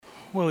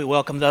Well, we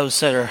welcome those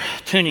that are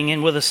tuning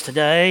in with us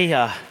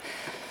today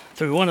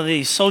through one of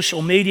these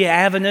social media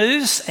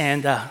avenues,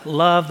 and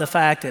love the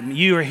fact that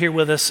you are here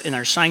with us in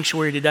our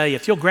sanctuary today.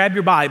 If you'll grab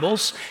your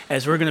Bibles,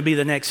 as we're going to be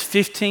the next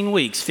 15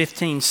 weeks,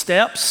 15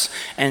 steps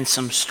and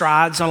some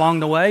strides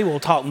along the way. We'll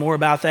talk more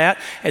about that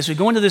as we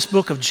go into this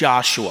book of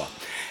Joshua.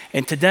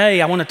 And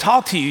today I want to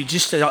talk to you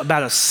just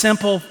about a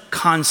simple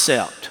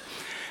concept.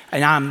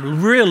 And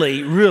I'm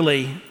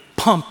really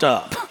pumped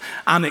up.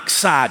 I'm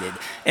excited.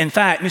 In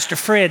fact, Mr.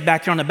 Fred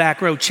back there on the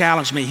back row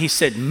challenged me. He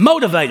said,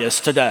 motivate us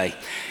today.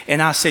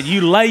 And I said,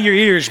 you lay your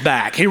ears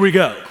back. Here we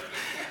go.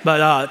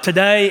 But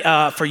today,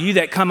 for you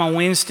that come on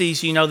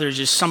Wednesdays, you know there's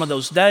just some of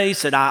those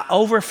days that I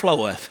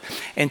overfloweth.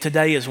 And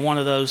today is one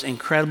of those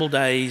incredible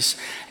days,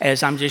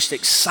 as I'm just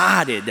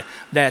excited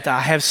that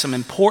I have some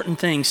important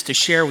things to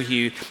share with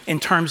you in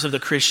terms of the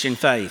Christian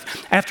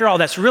faith. After all,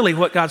 that's really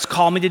what God's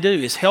called me to do,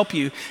 is help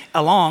you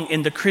along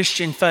in the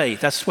Christian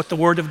faith. That's what the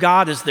Word of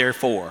God is there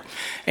for.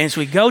 And as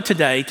we go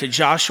today to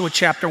Joshua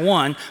chapter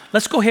 1,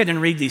 let's go ahead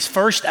and read these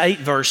first 8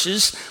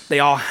 verses.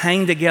 They all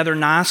hang together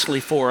nicely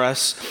for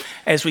us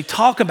as we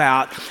talk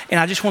about, and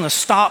I just want to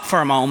stop for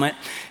a moment,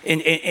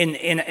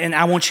 and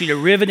I want you to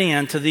rivet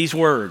into these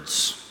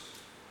words.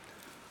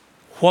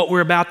 What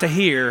we're about to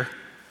hear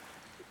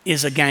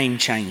is a game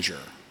changer.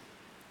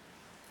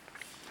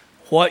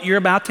 What you're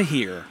about to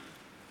hear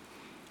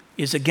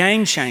is a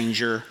game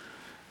changer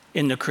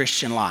in the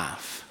Christian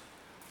life.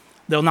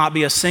 There'll not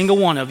be a single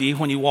one of you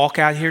when you walk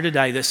out here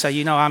today that say,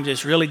 you know, I'm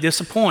just really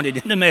disappointed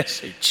in the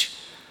message.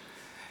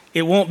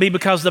 It won't be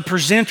because the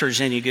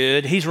presenter's any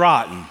good. He's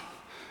rotten.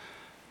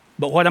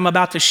 But what I'm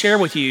about to share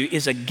with you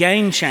is a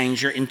game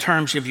changer in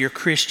terms of your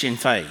Christian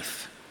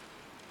faith.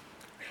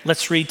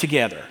 Let's read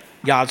together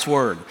God's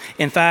Word.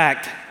 In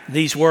fact,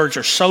 these words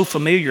are so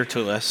familiar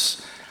to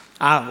us.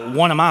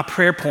 One of my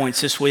prayer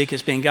points this week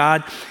has been,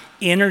 God,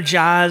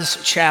 energize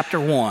chapter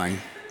 1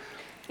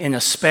 in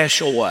a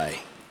special way.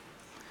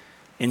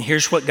 And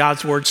here's what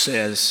God's Word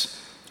says.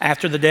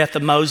 After the death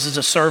of Moses,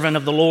 a servant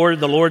of the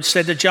Lord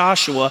said to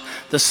Joshua,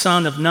 the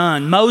son of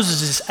Nun,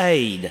 Moses'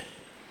 aide,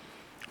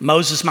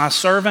 Moses, my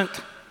servant,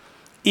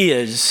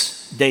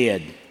 is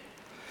dead.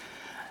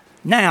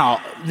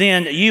 Now,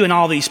 then, you and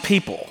all these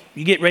people,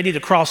 you get ready to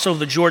cross over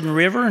the Jordan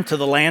River into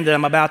the land that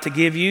I'm about to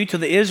give you to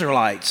the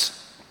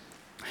Israelites.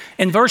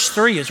 And verse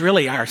 3 is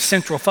really our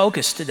central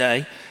focus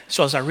today.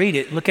 So as I read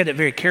it, look at it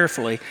very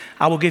carefully.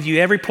 I will give you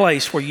every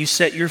place where you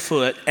set your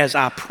foot, as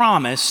I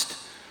promised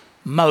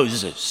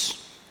Moses.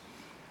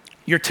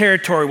 Your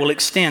territory will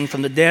extend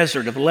from the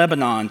desert of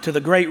Lebanon to the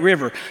great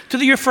river, to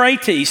the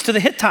Euphrates, to the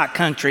Hittite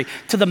country,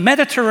 to the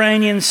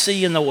Mediterranean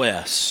Sea in the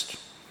west.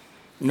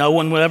 No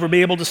one will ever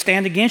be able to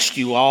stand against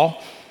you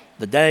all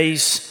the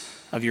days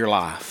of your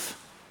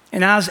life.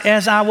 And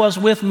as I was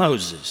with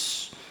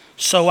Moses,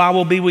 so I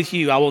will be with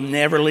you. I will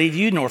never leave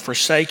you nor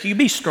forsake you.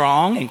 Be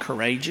strong and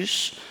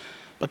courageous,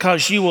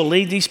 because you will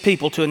lead these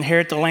people to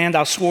inherit the land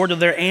I swore to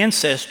their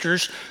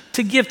ancestors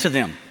to give to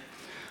them.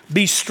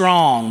 Be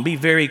strong, be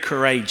very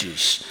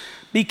courageous.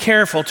 Be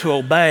careful to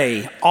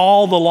obey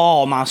all the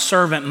law my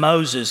servant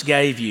Moses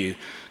gave you.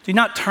 Do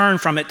not turn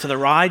from it to the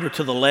right or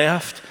to the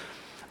left,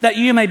 that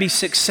you may be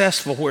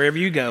successful wherever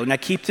you go. Now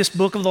keep this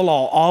book of the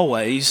law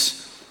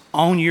always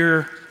on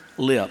your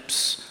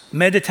lips.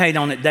 Meditate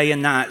on it day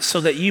and night, so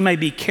that you may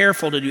be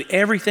careful to do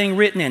everything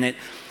written in it.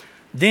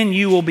 Then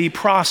you will be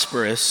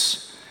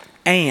prosperous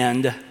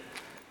and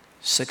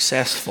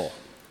successful.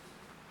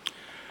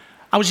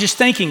 I was just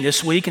thinking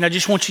this week, and I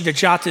just want you to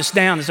jot this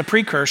down as a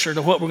precursor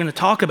to what we're going to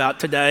talk about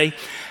today,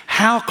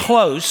 how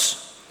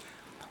close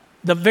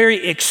the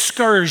very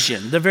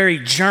excursion, the very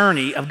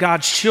journey of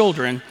God's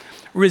children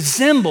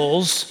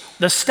resembles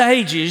the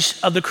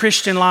stages of the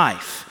Christian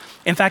life.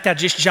 In fact, I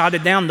just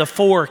jotted down the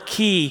 4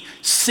 key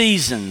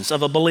seasons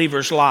of a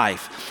believer's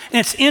life. And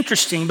it's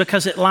interesting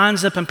because it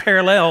lines up and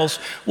parallels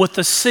with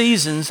the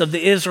seasons of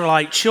the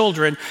Israelite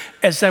children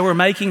as they were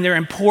making their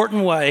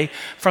important way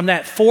from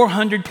that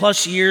 400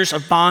 plus years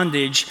of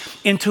bondage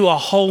into a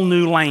whole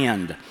new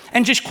land.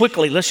 And just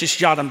quickly, let's just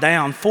jot them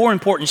down. 4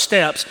 important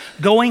steps: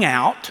 going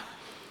out,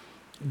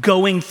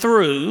 going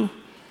through,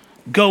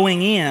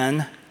 going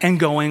in, and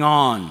going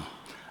on.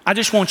 I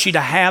just want you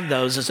to have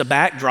those as a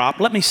backdrop.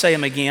 Let me say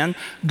them again: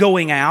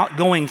 going out,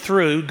 going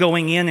through,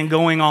 going in, and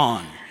going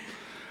on.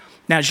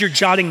 Now, as you're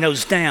jotting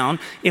those down,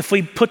 if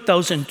we put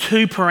those in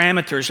 2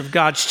 parameters of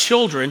God's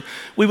children,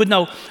 we would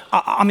know,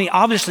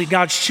 obviously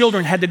God's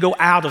children had to go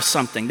out of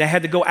something. They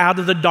had to go out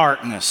of the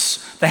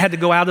darkness. They had to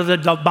go out of the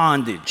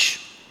bondage.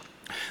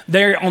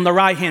 There on the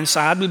right-hand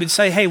side, we would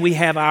say, hey, we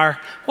have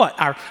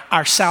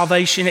our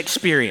salvation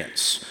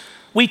experience.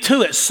 We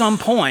too, at some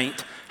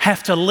point,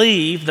 have to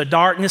leave the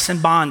darkness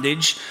and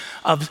bondage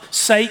of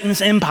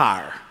Satan's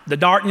empire, the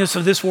darkness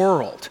of this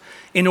world,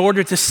 in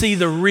order to see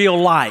the real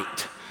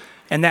light,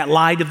 and that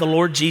light of the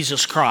Lord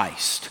Jesus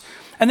Christ.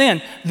 And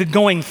then the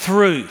going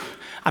through.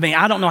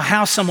 I don't know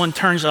how someone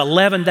turns an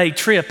 11-day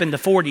trip into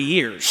 40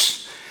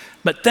 years,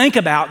 but think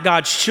about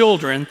God's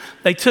children.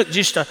 They took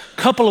just a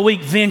couple of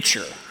week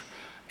venture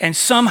and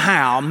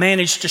somehow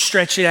managed to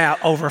stretch it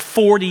out over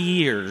 40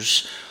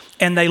 years.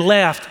 And they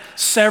left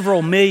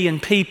several million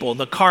people,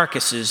 the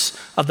carcasses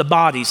of the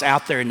bodies,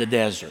 out there in the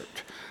desert.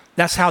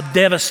 That's how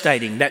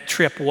devastating that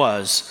trip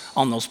was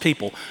on those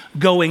people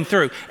going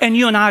through. And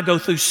you and I go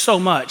through so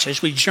much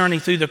as we journey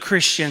through the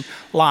Christian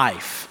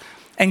life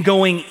and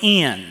going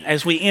in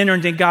as we enter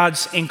into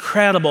God's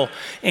incredible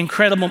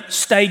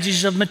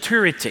stages of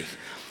maturity.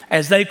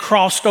 As they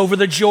crossed over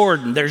the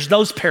Jordan, there's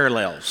those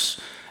parallels.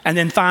 And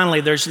then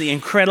finally, there's the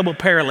incredible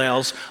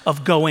parallels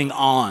of going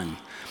on.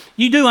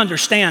 You do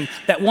understand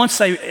that once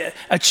they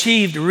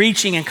achieved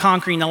reaching and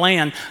conquering the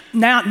land,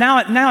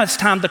 now it's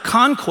time to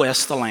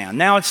conquest the land.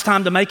 Now it's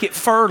time to make it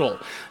fertile.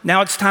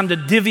 Now it's time to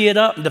divvy it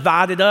up and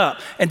divide it up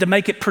and to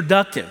make it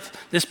productive,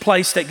 this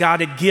place that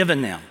God had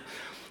given them.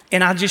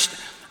 And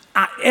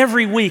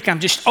every week I'm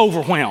just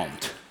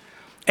overwhelmed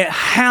at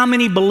how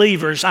many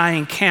believers I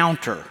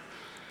encounter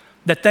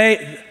that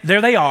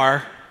there they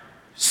are,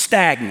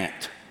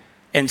 stagnant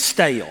and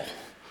stale.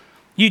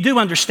 You do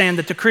understand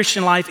that the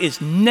Christian life is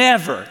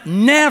never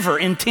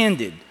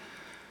intended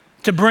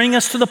to bring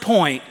us to the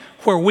point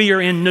where we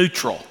are in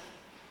neutral.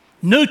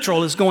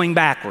 Neutral is going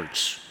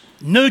backwards.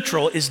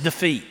 Neutral is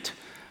defeat.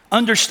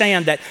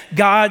 Understand that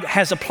God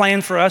has a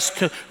plan for us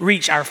to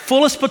reach our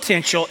fullest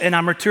potential and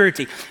our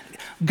maturity.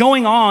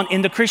 Going on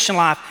in the Christian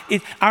life,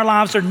 our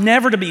lives are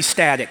never to be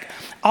static.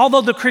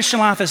 Although the Christian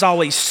life is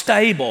always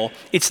stable,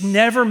 it's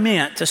never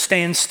meant to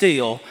stand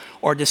still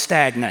or to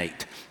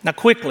stagnate. Now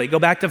quickly, go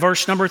back to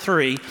verse number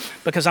 3,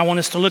 because I want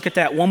us to look at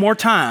that one more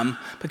time,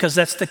 because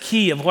that's the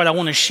key of what I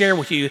want to share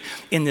with you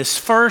in this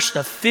first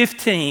of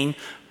 15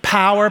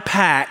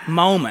 power-packed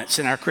moments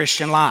in our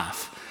Christian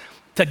life.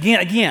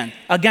 Again,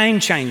 a game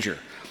changer.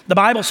 The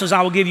Bible says,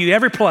 I will give you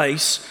every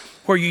place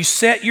where you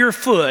set your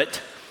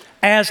foot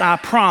as I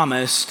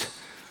promised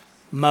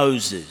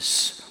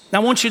Moses.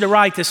 Now I want you to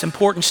write this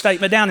important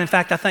statement down. In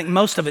fact, I think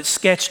most of it's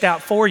sketched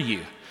out for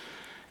you.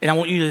 And I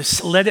want you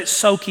to let it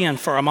soak in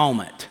for a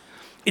moment.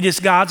 It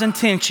is God's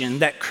intention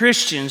that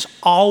Christians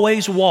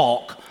always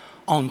walk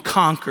on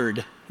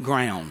conquered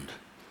ground.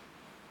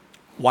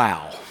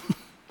 Wow.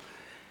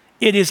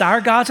 It is our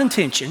God's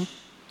intention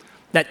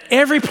that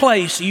every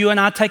place you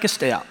and I take a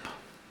step,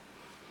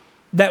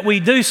 that we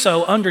do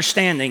so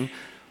understanding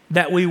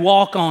that we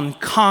walk on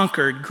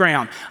conquered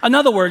ground. In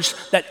other words,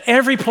 that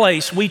every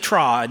place we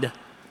trod,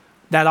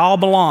 that all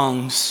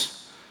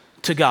belongs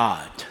to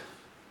God.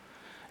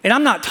 And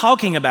I'm not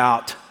talking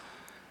about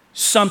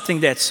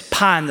something that's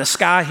pie in the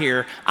sky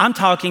here. I'm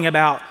talking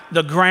about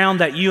the ground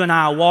that you and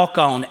I walk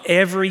on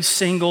every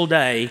single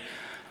day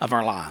of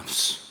our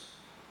lives.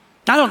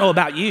 I don't know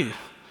about you,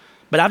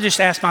 but I've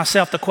just asked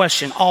myself the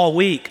question all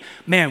week,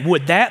 man,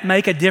 would that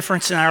make a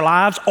difference in our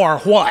lives or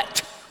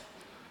what?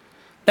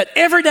 That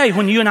every day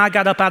when you and I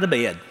got up out of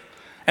bed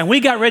and we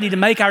got ready to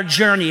make our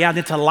journey out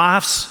into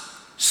life's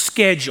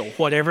schedule,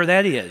 whatever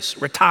that is,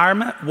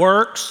 retirement,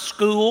 work,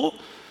 school,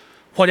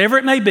 whatever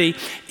it may be,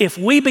 if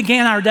we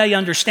began our day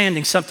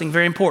understanding something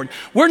very important,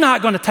 we're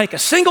not going to take a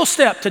single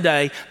step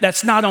today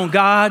that's not on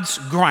God's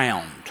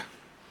ground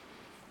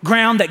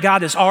that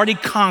God has already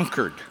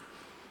conquered,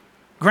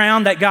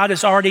 ground that God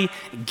has already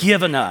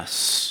given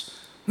us.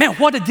 Man,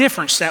 what a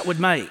difference that would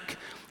make.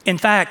 In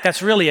fact,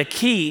 that's really a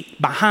key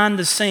behind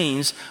the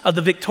scenes of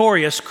the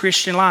victorious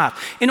Christian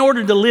life. In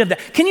order to live that,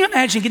 can you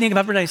imagine getting up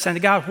every day and saying to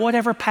God,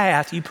 whatever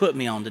path you put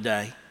me on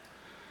today,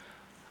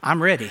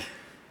 I'm ready.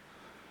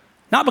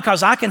 Not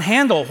because I can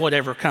handle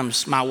whatever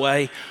comes my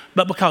way,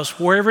 but because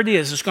wherever it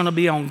is, it's going to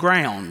be on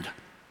ground.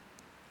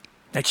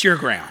 That's your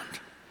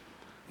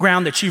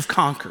ground that you've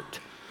conquered.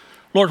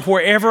 Lord,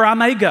 wherever I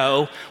may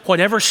go,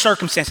 whatever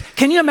circumstance.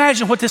 Can you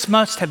imagine what this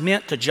must have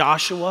meant to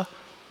Joshua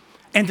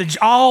and to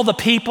all the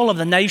people of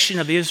the nation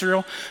of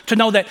Israel to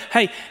know that,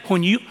 hey,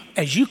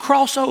 as you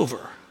cross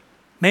over,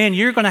 man,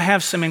 you're going to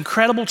have some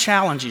incredible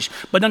challenges.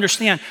 But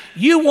understand,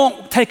 you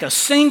won't take a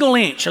single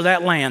inch of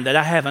that land that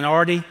I haven't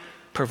already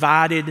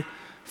provided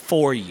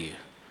for you.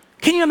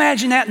 Can you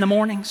imagine that in the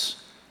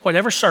mornings?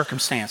 Whatever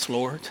circumstance,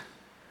 Lord.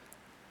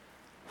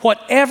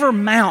 Whatever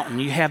mountain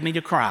you have me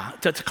to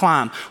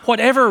climb,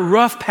 whatever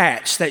rough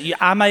patch that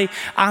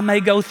I may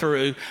go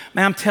through,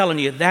 man, I'm telling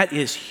you, that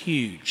is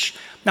huge.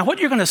 Now, what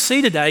you're going to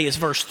see today is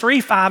verse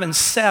 3, 5, and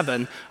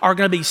 7 are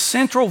going to be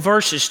central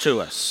verses to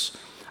us.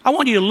 I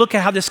want you to look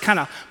at how this kind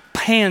of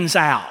pans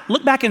out.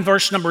 Look back in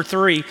verse number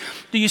 3.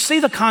 Do you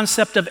see the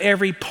concept of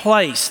every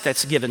place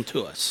that's given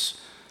to us?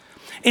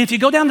 And if you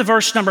go down to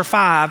verse number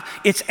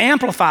 5, it's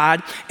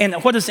amplified. And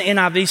what does the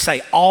NIV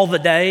say? All the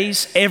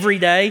days, every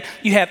day.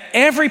 You have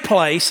every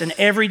place and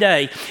every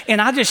day.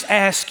 And I just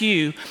ask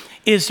you,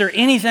 is there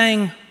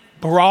anything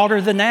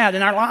broader than that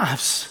in our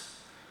lives?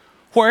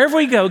 Wherever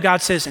we go,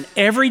 God says in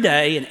every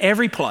day, in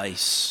every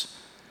place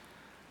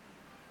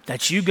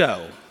that you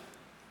go,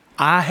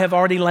 I have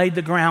already laid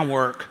the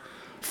groundwork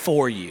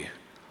for you.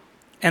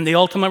 And the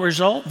ultimate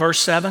result, verse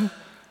 7,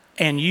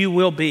 and you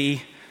will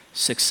be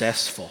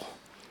successful.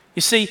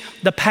 You see,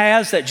 the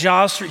paths that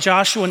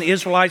Joshua and the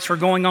Israelites were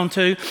going on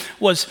to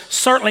was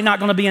certainly not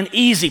going to be an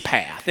easy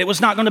path. It was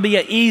not going to be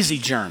an easy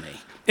journey.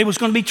 It was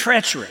going to be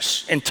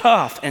treacherous and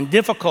tough and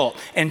difficult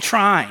and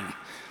trying.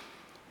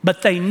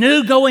 But they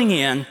knew going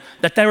in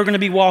that they were going to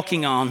be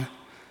walking on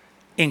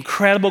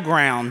incredible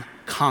ground,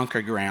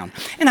 conquered ground.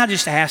 And I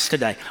just ask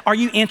today, are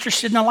you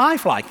interested in a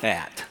life like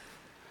that?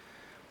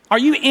 Are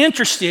you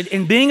interested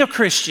in being a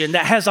Christian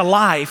that has a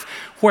life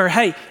where,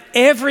 hey,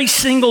 every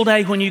single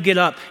day when you get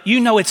up, you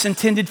know it's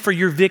intended for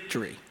your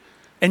victory?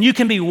 And you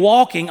can be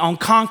walking on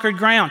conquered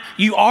ground.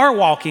 You are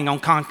walking on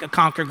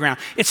conquered ground.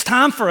 It's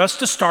time for us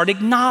to start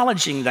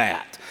acknowledging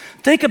that.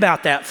 Think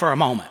about that for a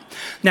moment.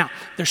 Now,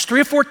 there's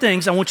 3 or 4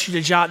 things I want you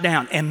to jot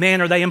down, and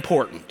man, are they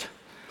important.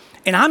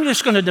 And I'm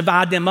just going to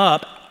divide them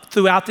up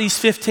throughout these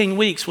 15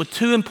 weeks with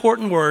 2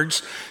 important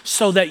words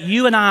so that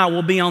you and I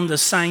will be on the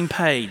same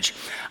page.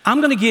 I'm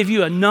going to give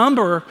you a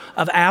number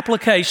of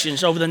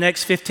applications over the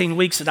next 15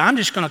 weeks that I'm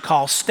just going to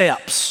call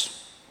steps.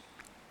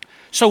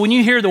 So when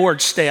you hear the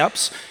word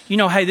steps, you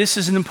know, hey, this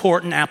is an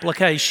important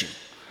application.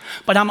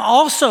 But I'm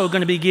also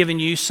going to be giving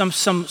you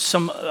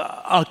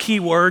a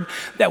key word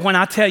that when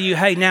I tell you,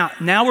 hey,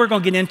 now we're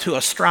going to get into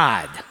a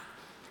stride.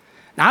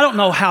 Now, I don't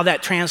know how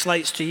that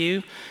translates to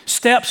you.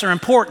 Steps are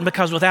important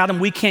because without them,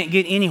 we can't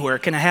get anywhere.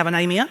 Can I have an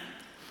amen?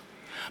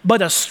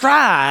 But a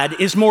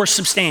stride is more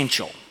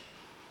substantial.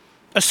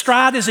 A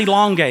stride is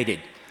elongated,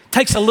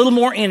 takes a little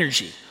more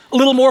energy, a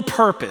little more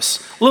purpose,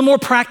 a little more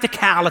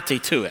practicality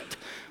to it.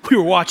 We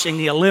were watching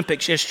the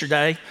Olympics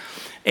yesterday,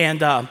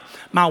 and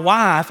my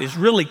wife is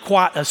really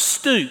quite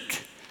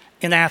astute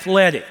in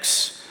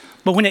athletics.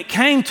 But when it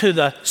came to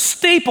the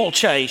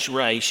steeplechase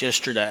race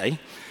yesterday,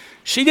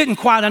 she didn't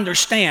quite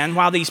understand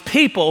why these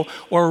people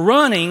were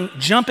running,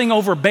 jumping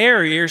over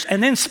barriers,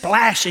 and then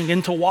splashing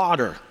into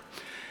water.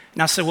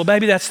 And I said, well,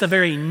 baby, that's the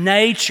very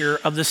nature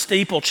of the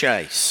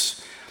steeplechase.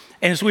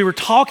 And as we were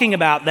talking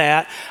about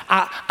that,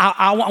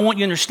 I want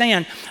you to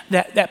understand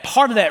that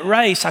part of that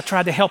race, I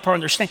tried to help her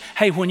understand,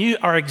 hey, when you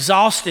are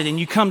exhausted and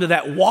you come to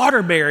that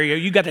water barrier,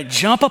 you got to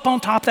jump up on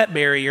top of that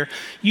barrier.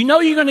 You know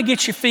you're going to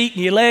get your feet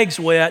and your legs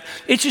wet.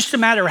 It's just a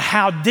matter of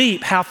how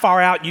deep, how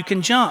far out you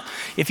can jump.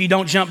 If you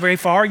don't jump very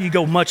far, you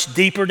go much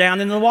deeper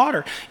down into the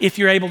water. If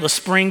you're able to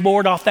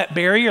springboard off that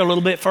barrier a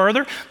little bit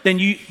further, then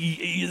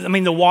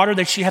the water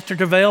that you have to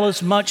travail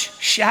is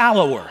much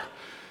shallower.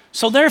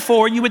 So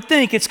therefore, you would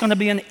think it's going to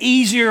be an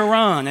easier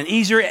run, an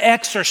easier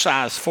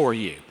exercise for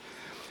you.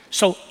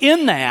 So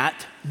in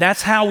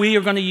that's how we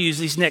are going to use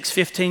these next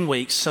 15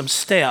 weeks, some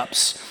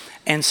steps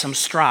and some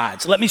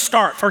strides. Let me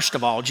start, first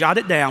of all, jot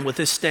it down with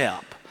this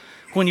step.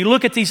 When you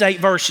look at these 8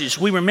 verses,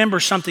 we remember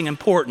something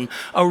important.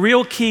 A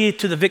real key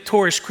to the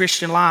victorious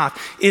Christian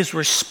life is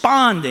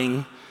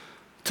responding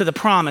to the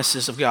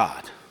promises of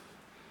God.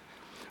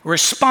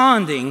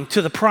 Responding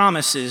to the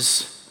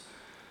promises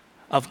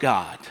of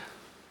God.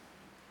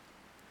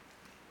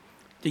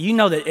 Do you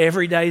know that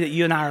every day that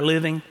you and I are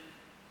living,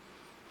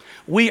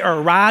 we are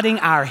writing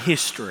our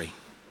history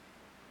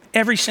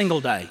every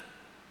single day?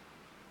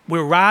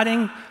 We're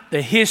writing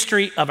the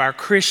history of our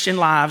Christian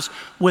lives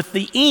with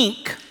the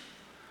ink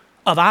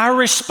of our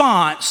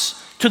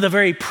response to the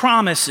very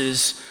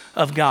promises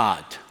of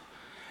God.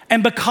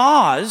 And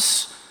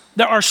because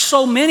there are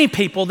so many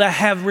people that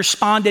have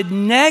responded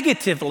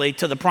negatively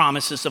to the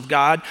promises of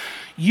God,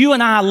 you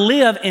and I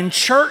live in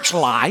church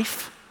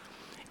life,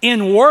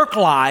 in work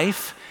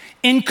life,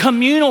 in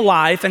communal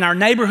life, in our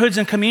neighborhoods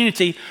and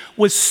community,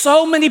 with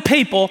so many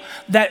people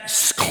that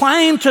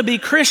claim to be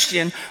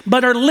Christian,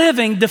 but are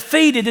living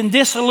defeated and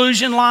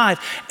disillusioned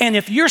life. And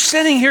if you're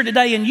sitting here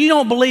today and you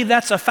don't believe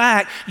that's a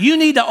fact, you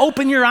need to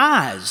open your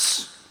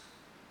eyes.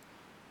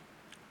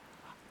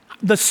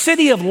 The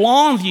city of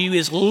Longview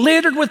is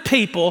littered with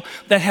people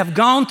that have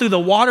gone through the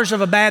waters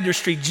of a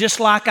baptistry just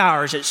like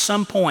ours at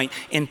some point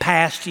in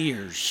past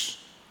years.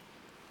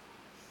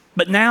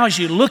 But now as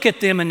you look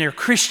at them in their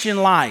Christian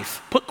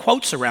life, put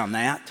quotes around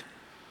that,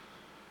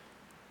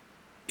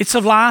 it's a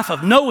life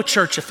of no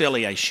church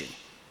affiliation,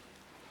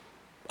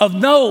 of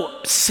no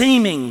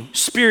seeming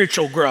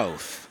spiritual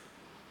growth,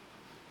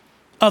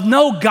 of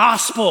no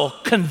gospel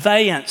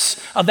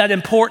conveyance of that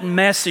important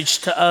message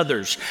to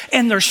others,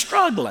 and they're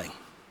struggling.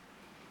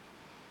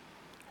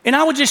 And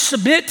I would just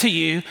submit to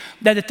you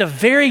that at the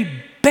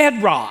very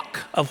bedrock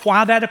of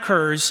why that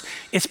occurs,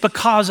 it's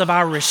because of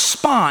our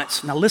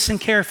response. Now listen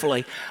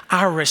carefully,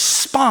 our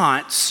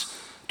response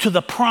to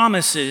the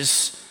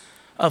promises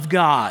of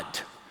God.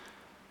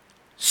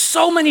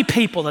 So many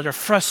people that are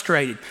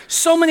frustrated,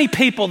 so many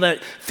people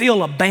that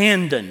feel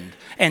abandoned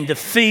and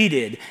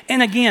defeated,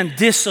 and again,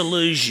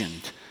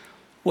 disillusioned.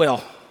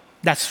 Well,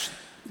 that's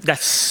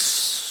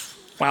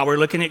why we're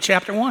looking at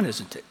chapter 1,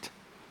 isn't it?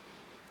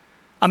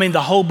 I mean,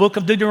 the whole book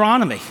of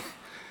Deuteronomy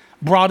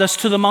brought us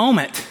to the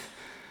moment.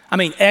 I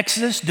mean,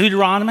 Exodus,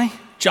 Deuteronomy,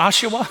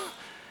 Joshua,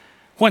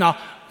 when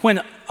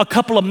a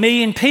couple of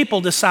million people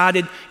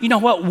decided, you know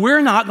what,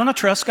 we're not going to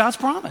trust God's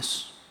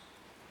promise.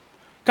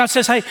 God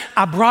says, hey,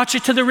 I brought you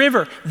to the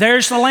river.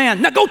 There's the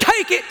land. Now go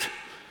take it.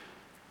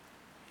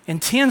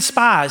 And 10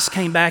 spies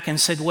came back and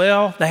said,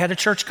 well, they had a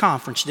church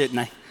conference, didn't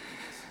they?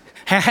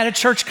 Had a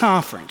church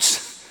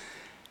conference.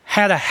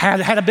 Had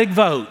a big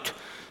vote.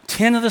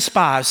 10 of the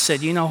spies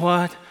said, you know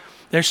what?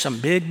 There's some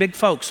big, big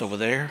folks over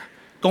there.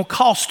 Gonna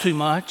cost too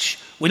much.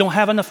 We don't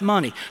have enough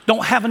money.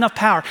 Don't have enough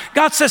power.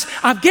 God says,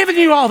 I've given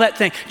you all that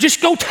thing.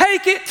 Just go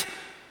take it.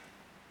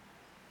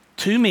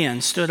 2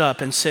 men stood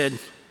up and said,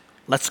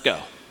 let's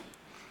go.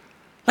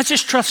 Let's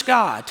just trust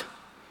God.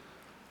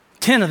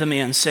 10 of the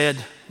men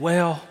said,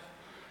 well,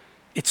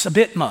 it's a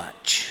bit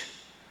much.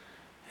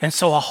 And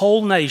so a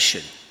whole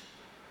nation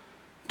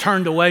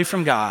turned away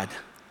from God.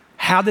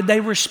 How did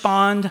they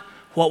respond?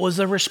 What was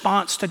the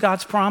response to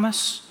God's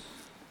promise?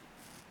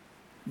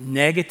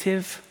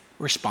 Negative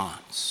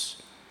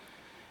response.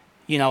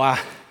 You know,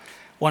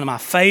 one of my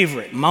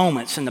favorite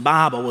moments in the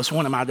Bible was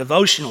one of my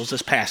devotionals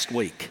this past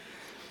week.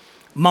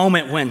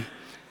 Moment when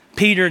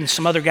Peter and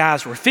some other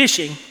guys were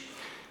fishing.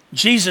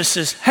 Jesus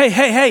says,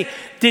 hey,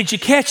 did you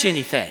catch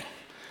anything?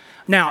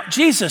 Now,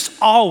 Jesus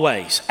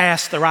always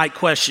asks the right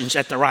questions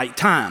at the right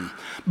time.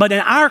 But in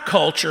our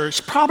culture,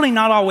 it's probably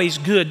not always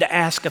good to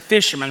ask a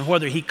fisherman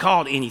whether he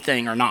caught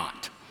anything or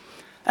not.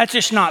 That's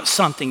just not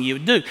something you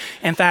would do.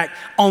 In fact,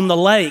 on the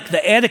lake,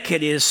 the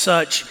etiquette is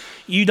such,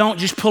 you don't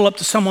just pull up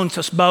to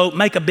someone's boat,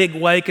 make a big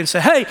wake and say,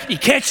 hey, you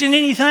catching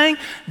anything?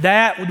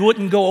 That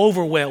wouldn't go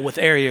over well with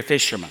area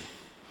fishermen.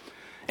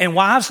 And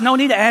wives, no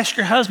need to ask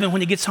your husband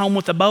when he gets home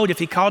with the boat if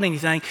he caught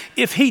anything.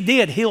 If he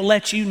did, he'll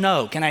let you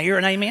know. Can I hear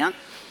an amen?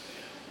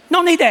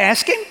 No need to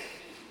ask him.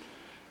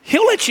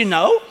 He'll let you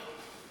know.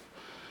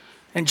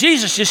 And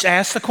Jesus just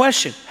asked the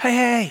question,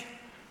 hey,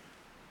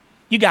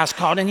 you guys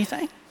caught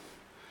anything?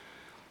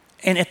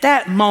 And at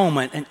that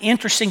moment, an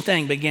interesting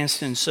thing begins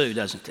to ensue,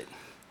 doesn't it?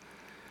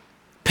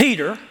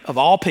 Peter, of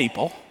all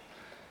people,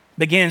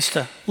 begins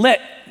to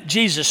let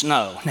Jesus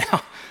know.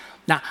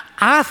 Now,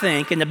 I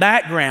think in the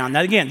background,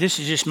 now again, this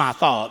is just my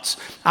thoughts.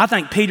 I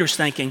think Peter's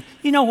thinking,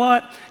 you know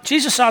what?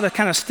 Jesus ought to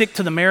kind of stick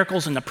to the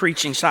miracles and the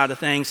preaching side of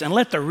things and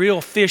let the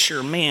real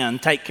fishermen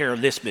take care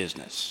of this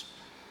business.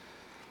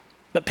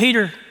 But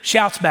Peter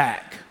shouts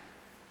back,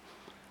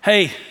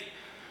 hey,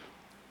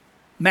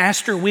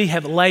 Master, we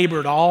have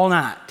labored all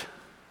night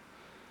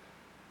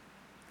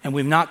and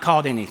we've not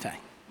caught anything.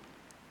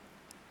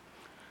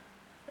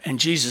 And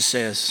Jesus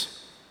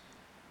says,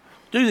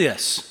 do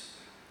this.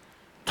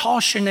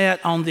 Toss your net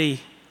on the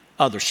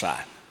other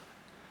side.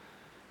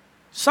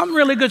 Something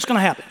really good's going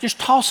to happen. Just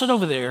toss it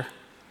over there.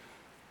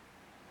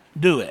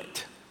 Do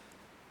it.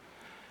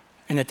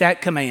 And at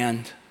that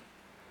command,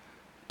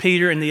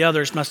 Peter and the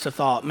others must have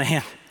thought,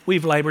 man,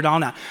 we've labored all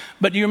night.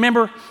 But do you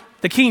remember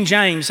the King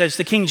James, as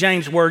the King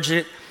James words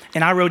it,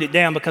 and I wrote it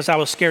down because I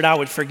was scared I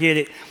would forget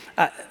it,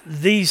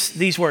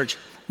 these words,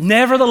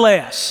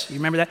 nevertheless, you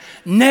remember that?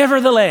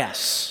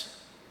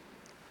 Nevertheless,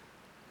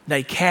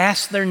 they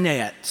cast their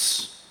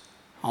nets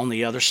on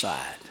the other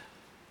side.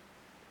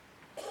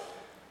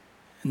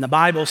 And the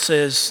Bible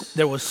says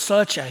there was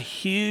such a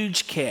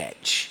huge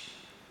catch,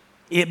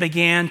 it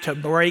began to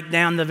break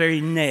down the very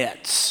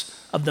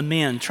nets of the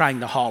men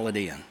trying to haul it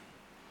in.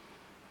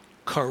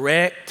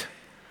 Correct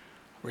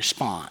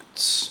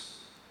response.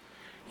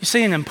 You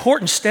see, an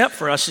important step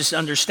for us is to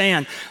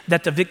understand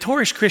that the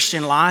victorious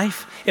Christian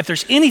life, if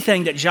there's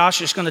anything that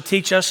Josh is going to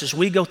teach us as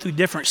we go through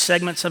different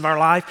segments of our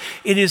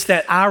life, it is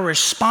that our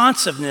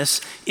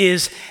responsiveness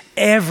is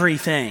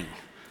everything.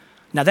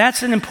 Now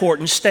that's an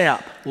important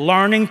step,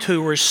 learning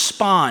to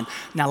respond.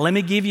 Now let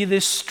me give you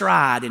this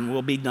stride and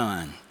we'll be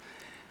done.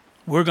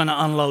 We're going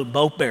to unload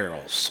both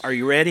barrels. Are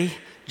you ready?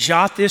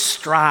 Jot this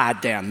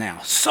stride down now.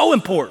 So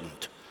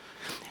important.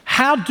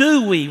 How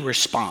do we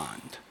respond?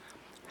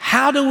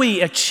 How do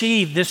we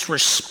achieve this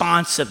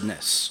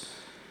responsiveness?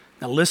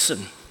 Now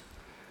listen,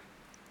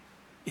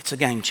 it's a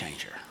game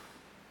changer.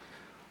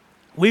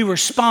 We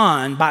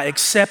respond by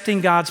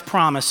accepting God's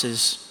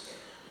promises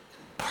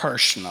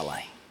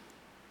personally.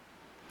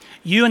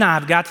 You and I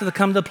have got to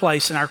come to the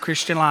place in our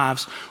Christian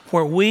lives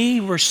where we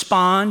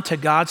respond to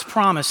God's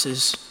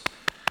promises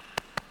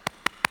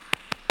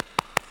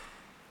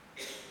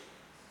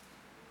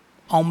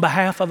on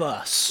behalf of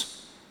us.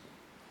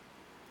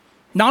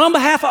 Not on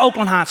behalf of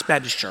Oakland Heights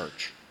Baptist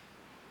Church.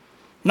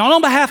 Not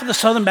on behalf of the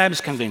Southern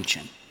Baptist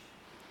Convention.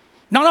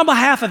 Not on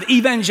behalf of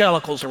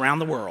evangelicals around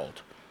the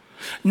world.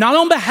 Not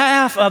on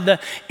behalf of the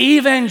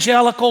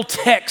evangelical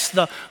text,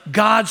 the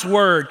God's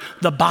Word,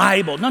 the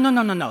Bible.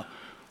 No.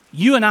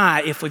 You and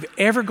I, if we're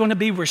ever going to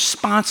be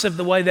responsive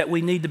the way that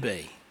we need to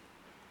be,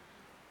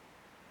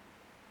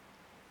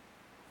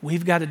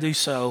 we've got to do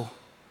so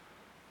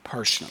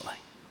personally.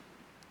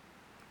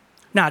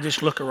 Now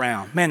just look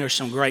around. Man, there's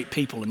some great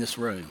people in this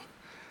room.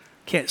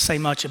 Can't say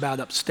much about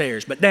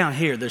upstairs, but down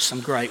here there's some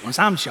great ones.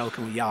 I'm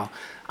joking with y'all.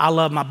 I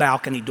love my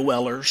balcony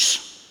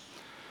dwellers.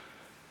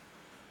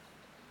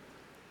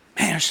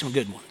 Man, there's some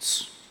good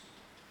ones.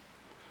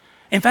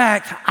 In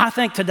fact, I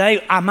think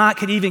today I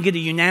could even get a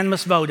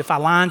unanimous vote if I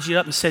lined you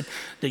up and said,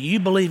 do you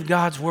believe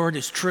God's word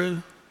is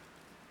true?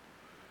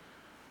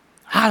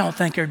 I don't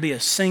think there'd be a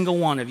single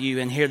one of you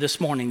in here this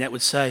morning that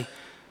would say,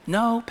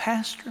 no,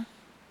 Pastor,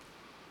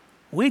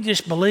 we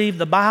just believe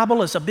the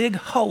Bible is a big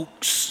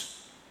hoax.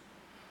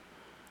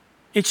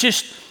 It's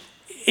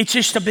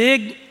just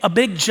a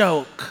big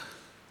joke.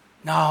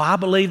 No, I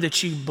believe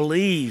that you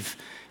believe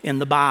in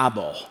the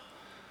Bible.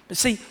 But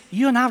see,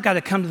 you and I have got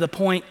to come to the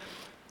point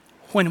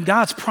when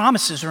God's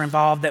promises are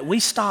involved that we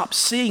stop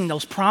seeing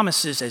those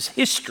promises as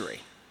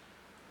history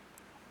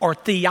or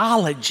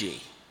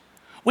theology.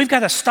 We've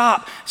got to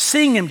stop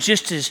seeing them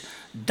just as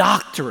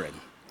doctrine.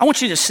 I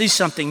want you to see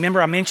something.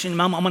 Remember I mentioned a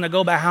moment, I'm going to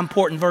go back how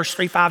important verse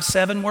 3, 5,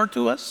 7 were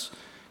to us.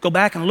 Go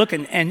back and look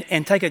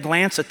and take a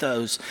glance at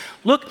those.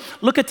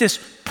 Look at this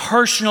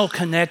personal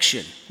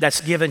connection that's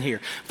given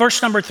here.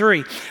 Verse number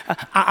 3,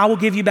 I will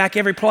give you back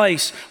every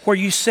place where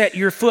you set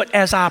your foot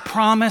as I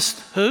promised,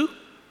 who?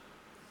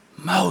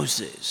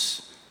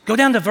 Moses. Go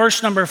down to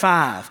verse number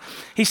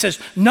 5. He says,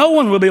 no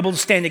one will be able to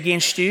stand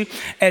against you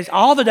as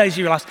all the days of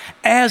your life,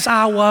 as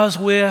I was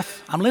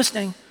with, I'm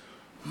listening,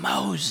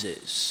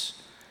 Moses.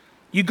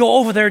 You go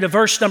over there to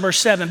verse number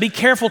 7. Be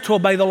careful to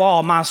obey the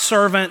law my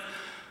servant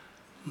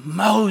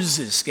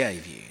Moses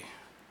gave you.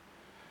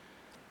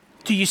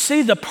 Do you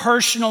see the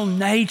personal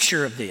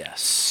nature of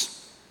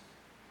this?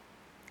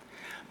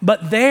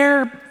 But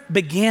there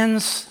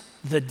begins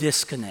the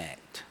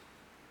disconnect.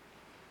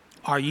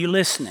 Are you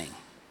listening?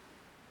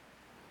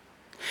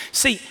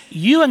 See,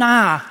 you and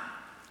I,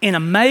 in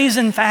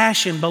amazing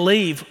fashion,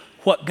 believe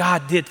what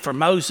God did for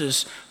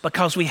Moses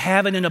because we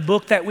have it in a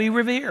book that we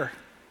revere.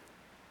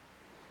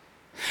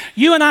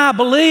 You and I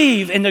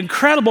believe in the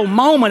incredible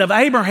moment of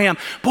Abraham.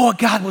 Boy,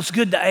 God was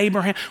good to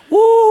Abraham.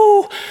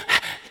 Woo!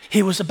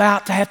 He was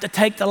about to have to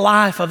take the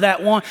life of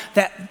that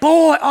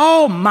boy,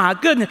 oh my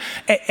goodness.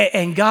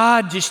 And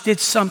God just did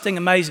something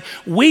amazing.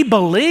 We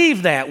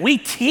believe that. We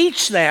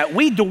teach that.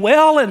 We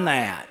dwell in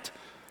that.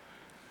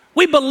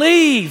 We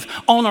believe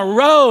on a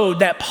road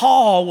that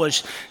Paul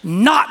was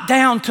knocked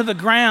down to the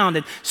ground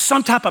and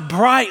some type of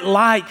bright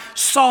light,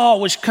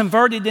 Saul was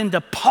converted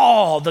into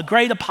Paul, the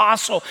great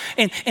apostle.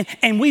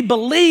 And we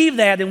believe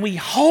that and we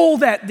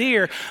hold that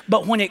dear.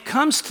 But when it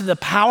comes to the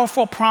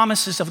powerful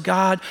promises of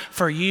God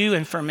for you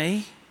and for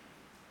me,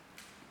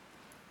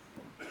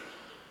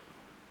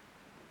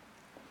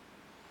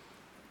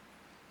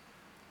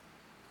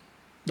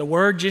 the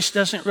word just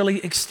doesn't really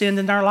extend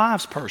in our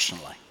lives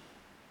personally.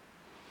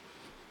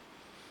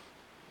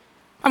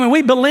 I mean,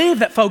 we believe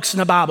that folks in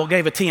the Bible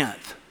gave a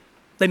tenth.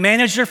 They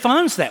managed their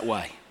funds that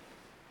way.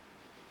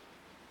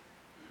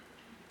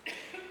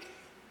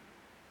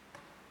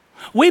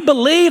 We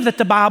believe that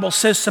the Bible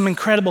says some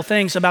incredible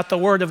things about the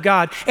Word of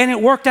God, and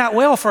it worked out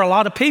well for a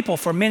lot of people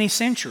for many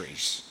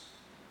centuries.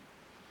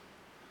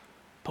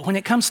 But when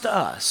it comes to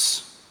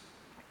us,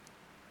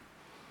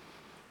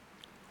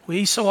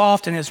 we so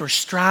often, as we're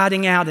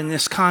striding out in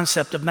this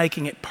concept of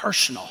making it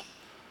personal,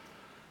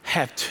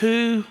 have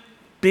two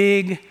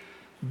big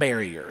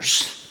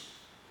barriers.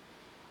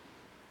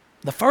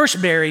 The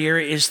first barrier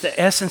is the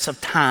essence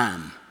of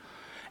time.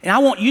 And I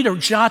want you to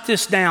jot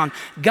this down.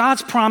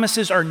 God's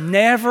promises are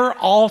never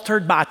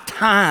altered by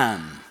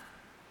time.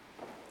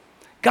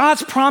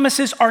 God's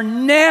promises are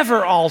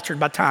never altered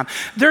by time.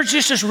 They're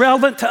just as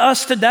relevant to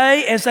us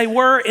today as they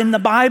were in the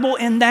Bible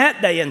in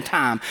that day and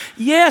time.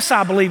 Yes,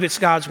 I believe it's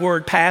God's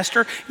Word,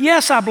 Pastor.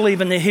 Yes, I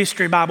believe in the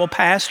History Bible,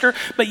 Pastor.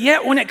 But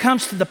yet when it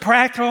comes to the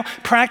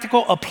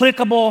practical,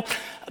 applicable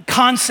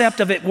concept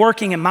of it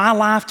working in my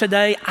life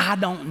today, I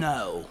don't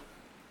know.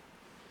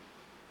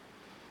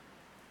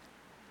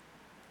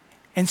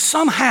 And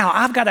somehow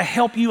I've got to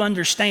help you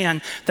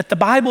understand that the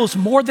Bible is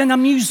more than a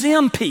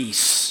museum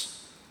piece.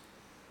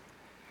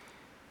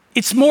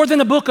 It's more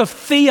than a book of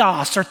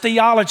theos or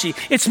theology.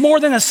 It's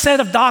more than a set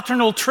of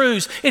doctrinal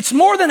truths. It's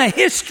more than a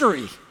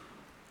history.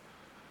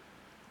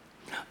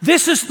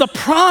 This is the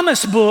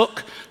promise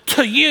book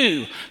to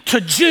you,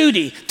 to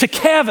Judy, to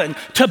Kevin,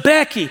 to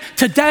Becky,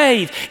 to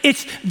Dave.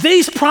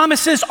 These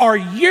promises are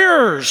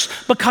yours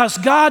because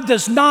God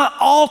does not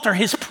alter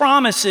his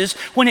promises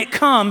when it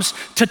comes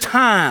to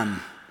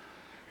time.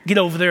 Get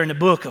over there in the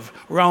book of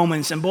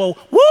Romans and boy,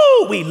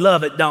 woo, we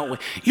love it, don't we?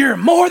 You're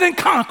more than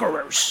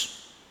conquerors.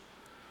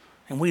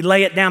 And we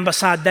lay it down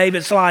beside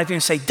David's life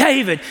and say,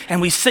 David, and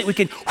we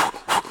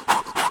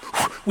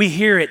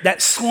hear it,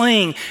 that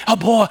sling. Oh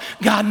boy,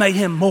 God made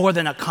him more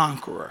than a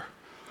conqueror.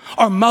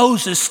 Or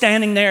Moses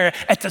standing there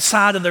at the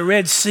side of the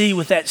Red Sea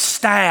with that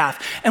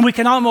staff. And we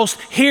can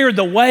almost hear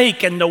the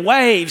wake and the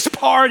waves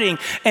parting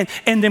and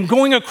them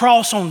going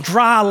across on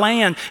dry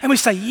land. And we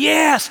say,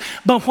 yes,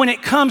 but when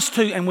it comes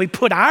to, and we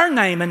put our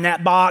name in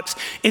that box,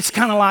 it's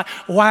kind of like,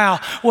 wow,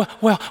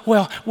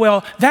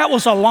 well, that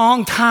was a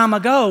long time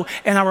ago.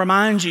 And I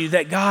remind you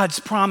that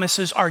God's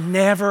promises are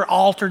never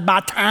altered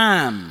by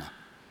time.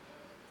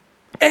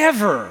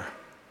 Ever.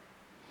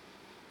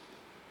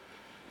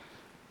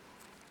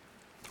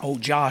 Oh,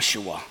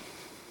 Joshua.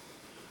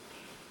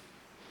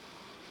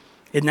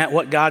 Isn't that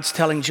what God's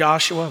telling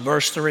Joshua?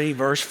 Verse 3,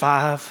 verse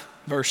 5,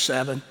 verse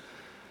 7.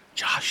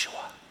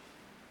 Joshua,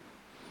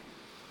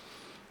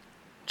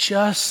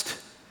 just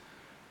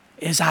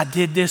as I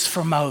did this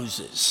for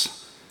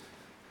Moses,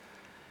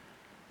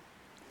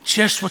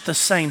 just with the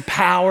same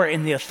power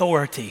and the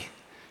authority,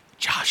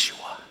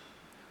 Joshua,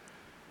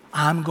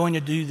 I'm going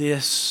to do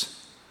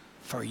this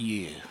for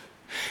you.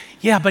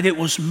 Yeah, but it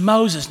was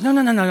Moses.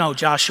 No,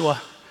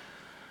 Joshua.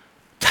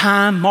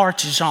 Time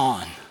marches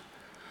on,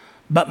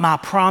 but my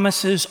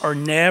promises are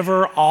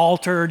never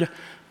altered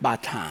by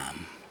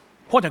time.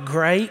 What a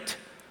great,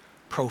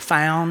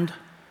 profound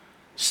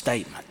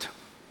statement.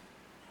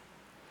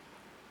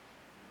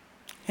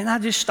 And I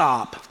just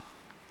stop.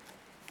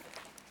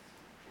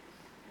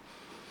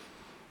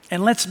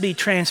 And let's be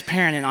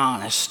transparent and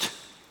honest.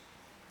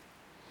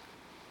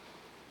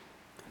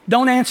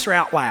 Don't answer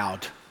out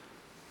loud.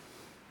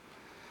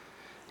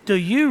 Do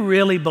you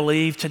really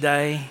believe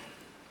today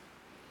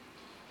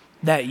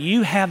that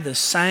you have the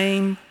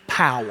same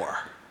power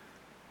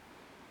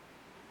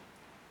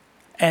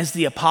as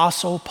the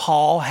Apostle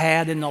Paul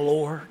had in the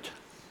Lord?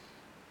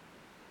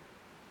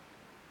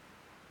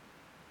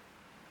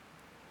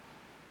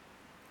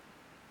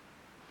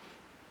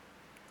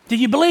 Do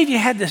you believe you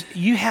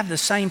have the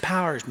same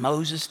power as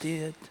Moses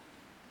did,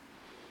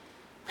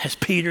 as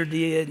Peter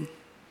did,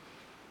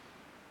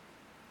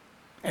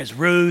 as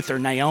Ruth or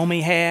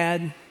Naomi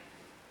had?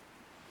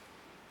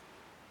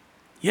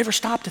 You ever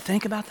stop to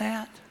think about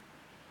that?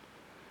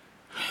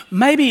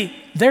 Maybe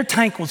their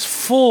tank was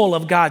full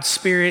of God's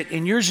Spirit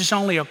and yours is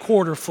only a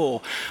quarter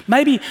full.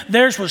 Maybe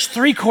theirs was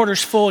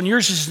 3/4 full and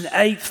yours is an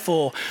eighth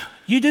full.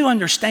 You do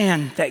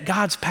understand that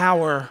God's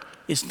power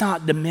is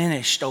not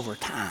diminished over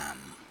time.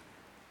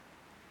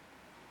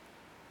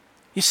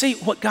 You see,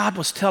 what God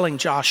was telling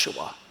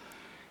Joshua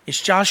is,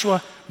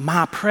 Joshua,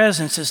 my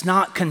presence is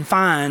not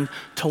confined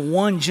to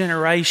one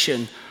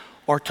generation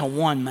or to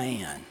one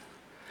man.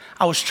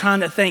 I was trying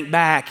to think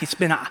back. It's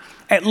been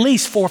at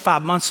least 4 or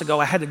 5 months ago.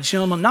 I had a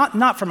gentleman,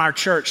 not from our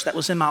church, that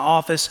was in my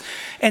office.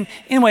 And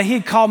anyway, he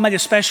had called, made a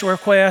special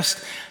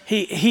request.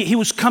 He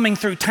was coming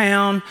through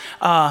town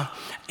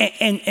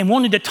and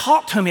wanted to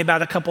talk to me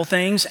about a couple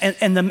things.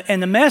 And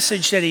the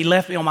message that he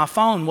left me on my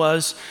phone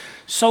was,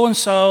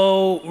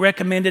 so-and-so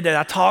recommended that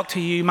I talk to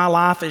you. My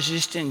life is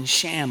just in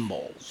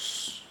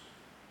shambles.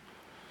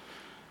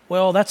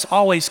 Well, that's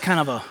always kind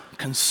of a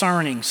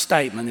concerning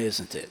statement,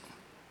 isn't it?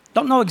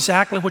 Don't know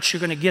exactly what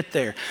you're going to get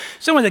there.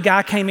 So when the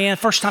guy came in,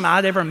 first time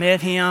I'd ever met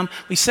him,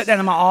 we sat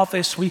down in my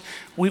office. We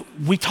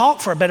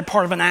talked for a better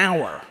part of an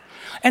hour.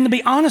 And to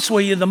be honest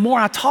with you, the more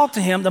I talked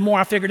to him, the more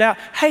I figured out,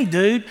 hey,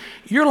 dude,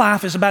 your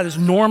life is about as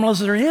normal as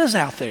there is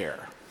out there.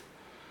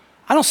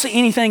 I don't see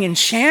anything in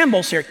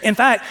shambles here. In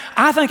fact,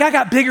 I think I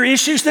got bigger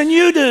issues than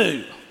you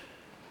do.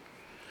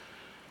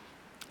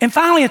 And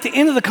finally, at the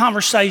end of the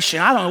conversation,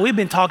 I don't know, we've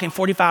been talking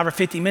 45 or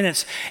 50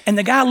 minutes, and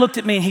the guy looked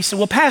at me and he said,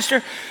 well,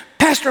 Pastor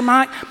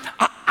Mike,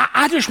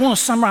 I just want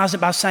to summarize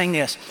it by saying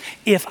this.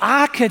 If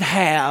I could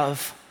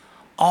have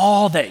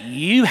all that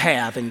you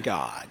have in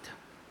God,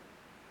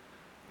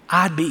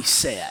 I'd be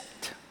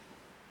set.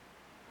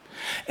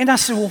 And I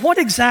said, well, what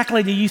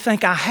exactly do you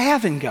think I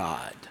have in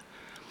God?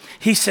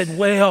 He said,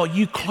 well,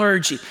 you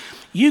clergy,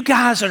 you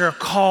guys that are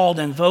called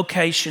in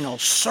vocational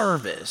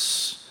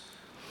service,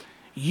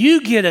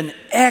 you get an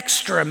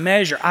extra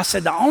measure. I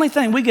said, the only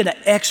thing we get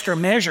an extra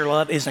measure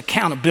of is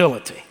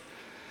accountability.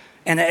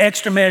 And an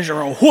extra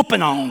measure of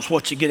whooping on is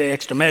what you get an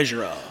extra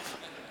measure of.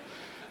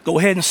 Go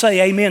ahead and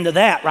say amen to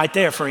that right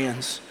there,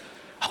 friends.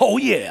 Oh,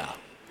 yeah.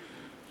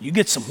 You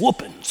get some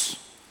whoopings.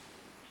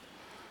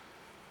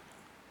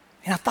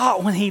 And I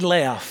thought when he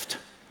left,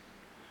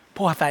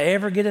 boy, if I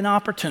ever get an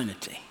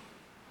opportunity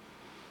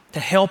to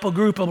help a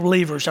group of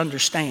believers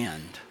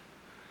understand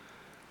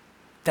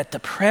that the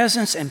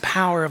presence and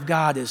power of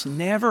God is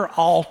never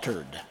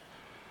altered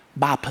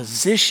by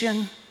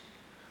position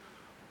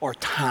or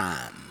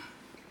time.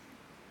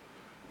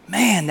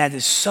 Man, that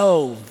is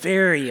so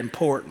very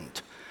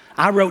important.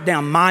 I wrote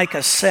down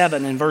Micah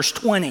 7 and verse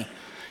 20.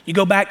 You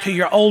go back to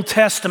your Old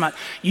Testament,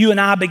 you and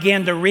I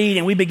began to read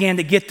and we began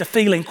to get the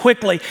feeling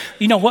quickly.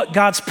 You know what?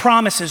 God's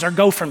promises are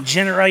go from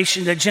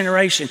generation to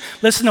generation.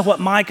 Listen to what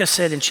Micah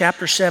said in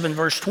chapter 7,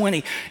 verse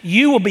 20.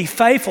 You will be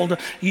faithful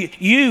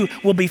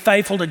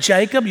to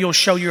Jacob. You'll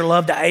show your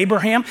love to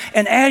Abraham.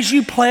 And as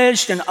you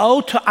pledged an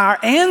oath to our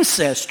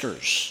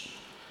ancestors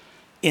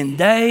in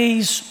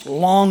days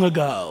long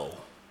ago.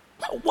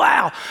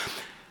 Wow.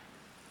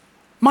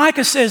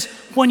 Micah says,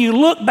 when you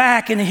look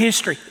back in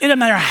history, it doesn't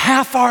matter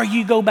how far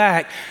you go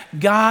back,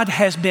 God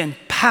has been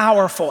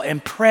powerful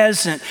and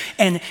present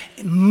and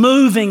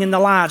moving in the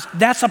lives.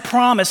 That's a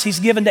promise he's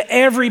given to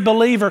every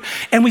believer.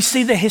 And we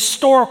see the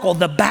historical,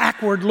 the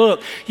backward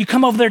look. You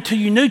come over there to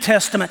your New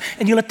Testament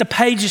and you let the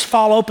pages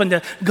fall open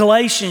to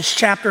Galatians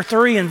chapter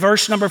 3 and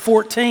verse number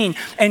 14.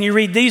 And you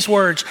read these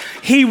words,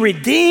 he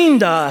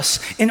redeemed us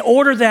in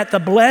order that the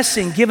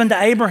blessing given to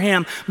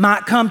Abraham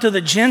might come to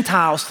the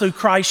Gentiles through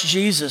Christ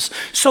Jesus,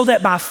 so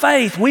that by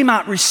faith we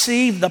might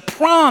receive the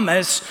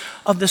promise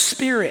of the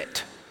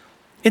Spirit.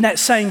 In that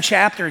same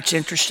chapter, it's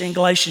interesting,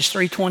 Galatians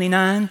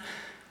 3:29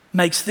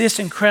 makes this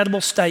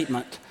incredible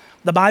statement.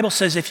 The Bible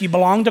says, if you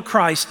belong to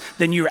Christ,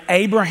 then you're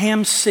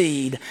Abraham's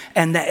seed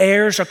and the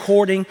heirs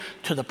according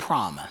to the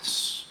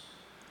promise.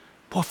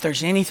 Boy, if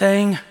there's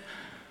anything,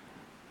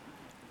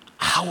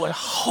 I would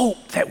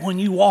hope that when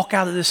you walk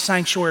out of this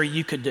sanctuary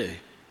you could do,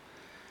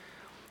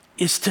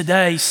 is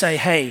today say,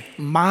 hey,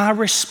 my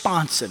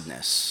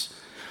responsiveness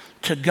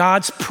to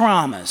God's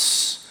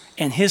promise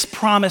and his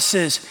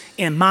promises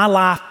in my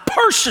life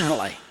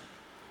personally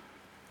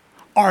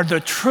are the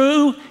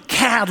true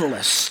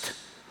catalyst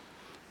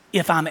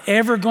if I'm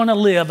ever going to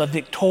live a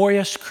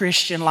victorious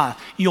Christian life.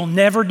 You'll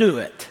never do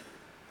it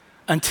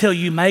until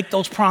you make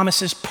those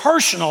promises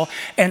personal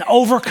and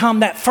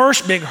overcome that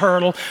first big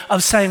hurdle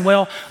of saying,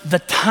 well, the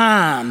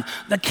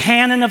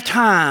canon of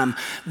time,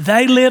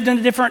 they lived in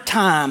a different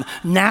time.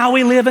 Now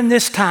we live in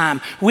this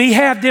time. We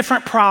have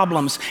different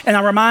problems. And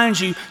I remind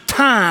you,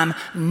 time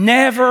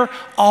never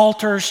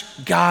alters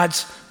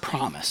God's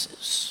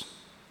promises.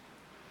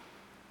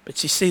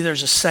 But you see,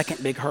 there's a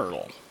second big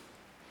hurdle.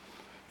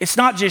 It's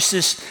not just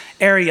this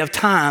area of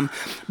time,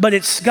 but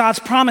it's God's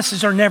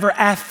promises are never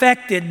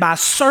affected by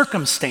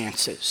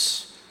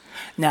circumstances.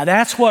 Now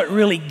that's what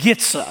really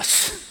gets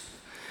us.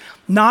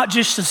 Not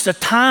just does the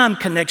time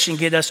connection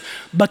get us,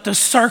 but the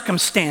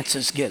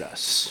circumstances get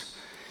us.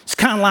 It's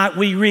kind of like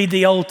we read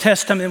the Old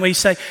Testament and we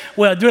say,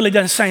 well, it really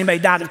doesn't say anybody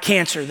died of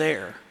cancer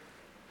there.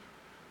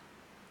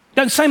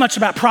 Doesn't say much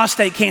about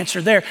prostate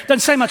cancer there. Doesn't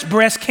say much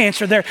breast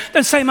cancer there.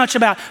 Doesn't say much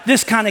about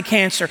this kind of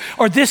cancer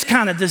or this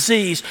kind of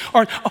disease.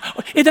 Or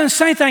it doesn't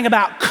say anything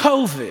about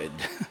COVID.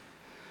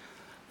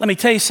 Let me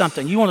tell you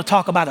something. You want to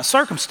talk about a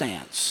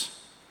circumstance.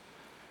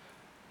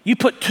 You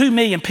put 2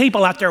 million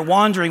people out there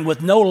wandering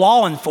with no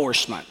law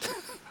enforcement.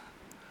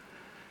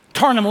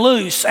 Turn them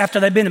loose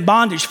after they've been in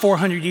bondage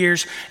 400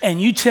 years,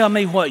 and you tell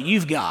me what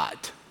you've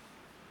got.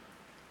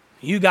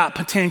 You got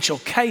potential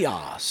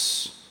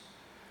chaos.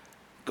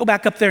 Go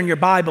back up there in your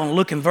Bible and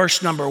look in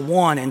verse number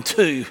 1 and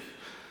 2.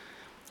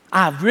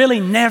 I've really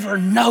never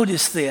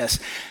noticed this.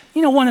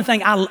 You know, one of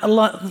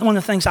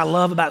the things I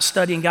love about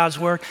studying God's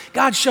Word,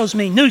 God shows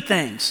me new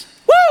things.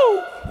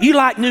 Woo! You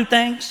like new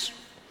things?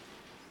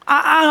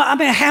 I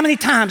mean, how many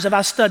times have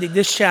I studied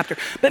this chapter?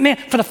 But man,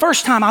 for the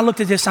first time I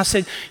looked at this and I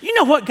said, you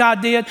know what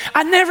God did?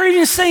 I'd never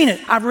even seen it.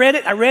 I read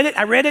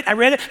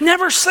it,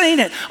 never seen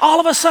it. All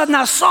of a sudden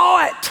I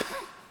saw it.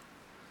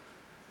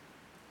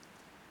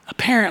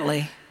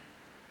 Apparently,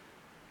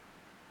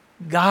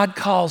 God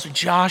calls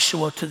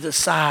Joshua to the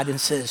side and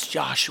says,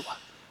 Joshua,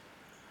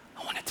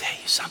 I want to tell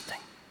you something.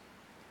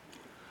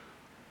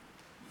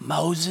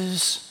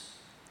 Moses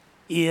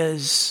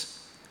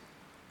is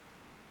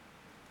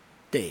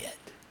dead.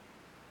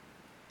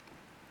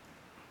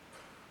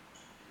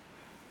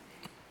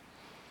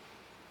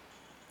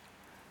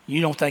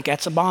 You don't think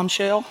that's a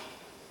bombshell?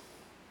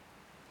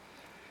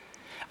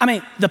 I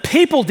mean, the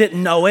people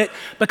didn't know it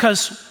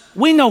because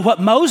we know what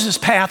Moses'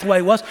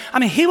 pathway was. I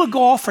mean, he would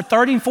go off for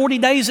 30 and 40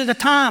 days at a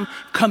time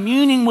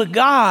communing with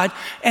God,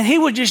 and he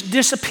would just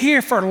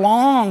disappear for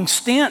long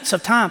stints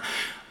of time.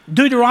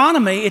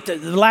 Deuteronomy, the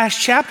last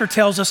chapter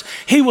tells us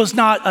he was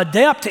not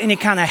adept to any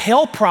kind of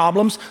health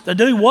problems. The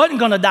dude wasn't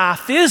going to die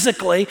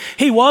physically.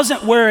 He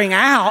wasn't wearing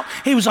out.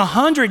 He was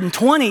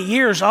 120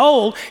 years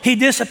old. He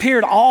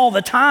disappeared all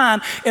the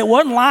time. It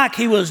wasn't like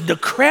he was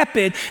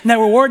decrepit and they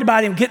were worried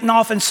about him getting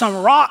off in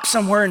some rock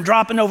somewhere and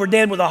dropping over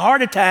dead with a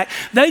heart attack.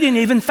 They didn't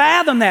even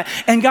fathom that.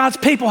 And God's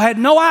people had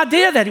no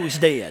idea that he was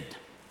dead.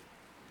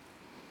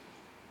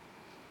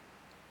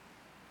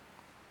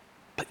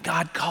 But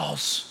God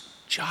calls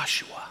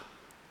Joshua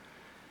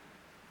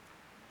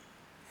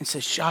and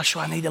says,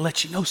 Joshua, I need to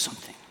let you know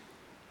something.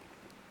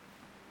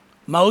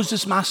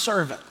 Moses, my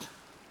servant,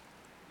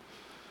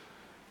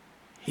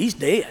 he's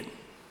dead.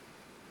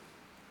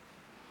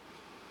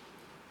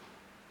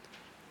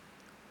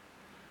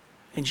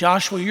 And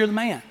Joshua, you're the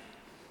man.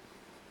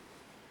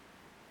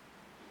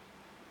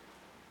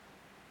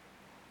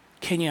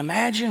 Can you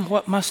imagine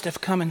what must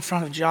have come in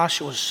front of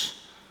Joshua's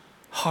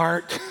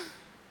heart?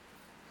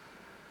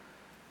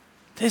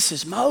 This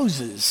is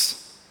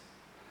Moses,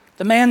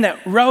 the man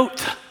that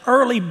wrote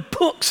early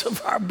books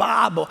of our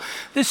Bible.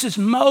 This is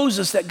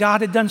Moses that God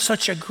had done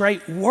such a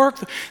great work.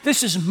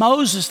 This is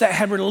Moses that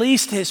had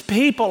released his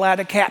people out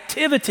of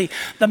captivity,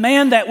 the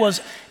man that was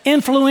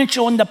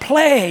influential in the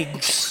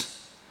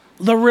plagues,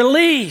 the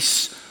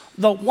release,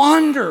 the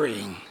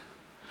wandering.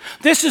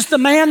 This is the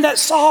man that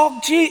saw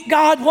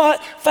God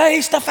what?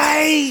 Face to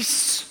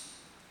face.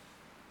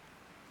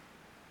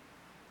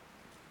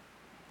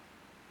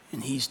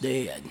 And he's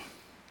dead.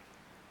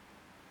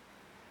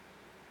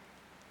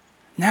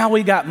 Now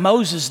we got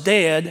Moses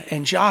dead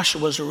and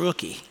Joshua's a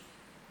rookie.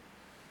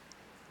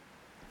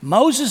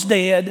 Moses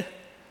dead,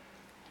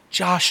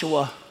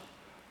 Joshua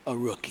a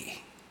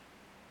rookie.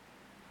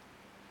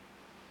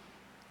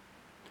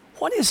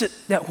 What is it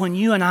that when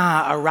you and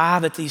I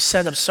arrive at these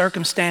set of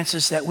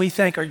circumstances that we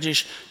think are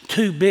just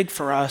too big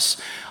for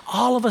us,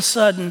 all of a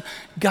sudden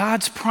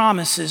God's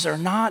promises are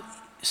not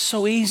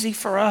so easy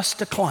for us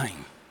to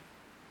claim?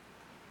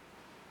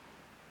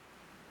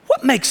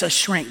 What makes us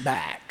shrink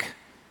back?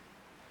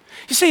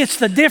 You see, it's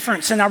the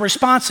difference in our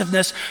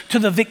responsiveness to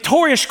the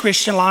victorious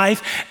Christian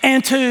life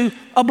and to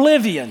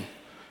oblivion.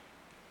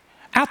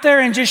 Out there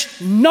in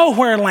just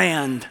nowhere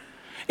land,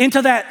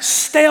 into that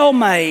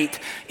stalemate,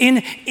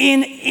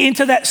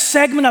 into that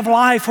segment of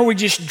life where we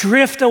just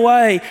drift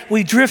away.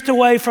 We drift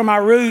away from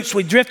our roots.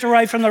 We drift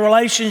away from the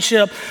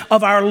relationship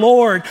of our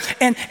Lord.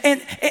 And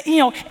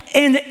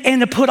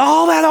to put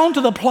all that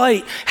onto the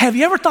plate, have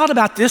you ever thought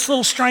about this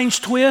little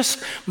strange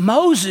twist?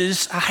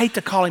 Moses, I hate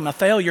to call him a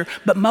failure,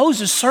 but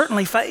Moses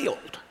certainly failed.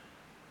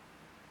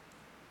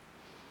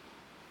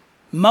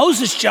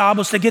 Moses' job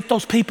was to get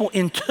those people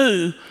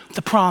into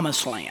the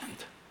promised land.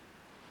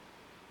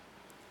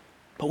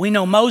 But we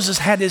know Moses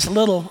had his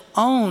little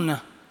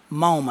own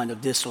moment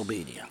of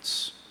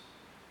disobedience.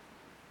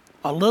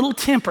 A little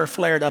temper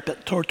flared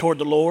up toward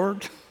the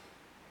Lord.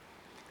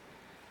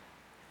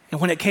 And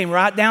when it came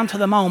right down to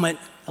the moment,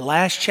 the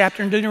last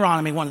chapter in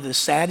Deuteronomy, one of the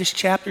saddest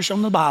chapters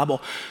in the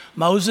Bible,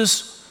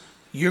 Moses,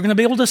 you're going to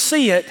be able to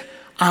see it.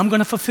 I'm going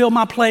to fulfill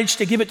my pledge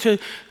to give it to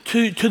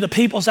the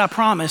peoples I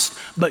promised,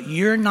 but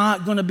you're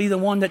not going to be the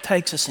one that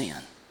takes us in.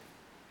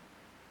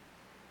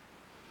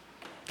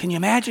 Can you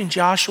imagine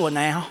Joshua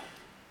now?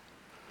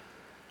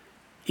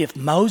 If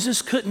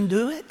Moses couldn't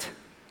do it,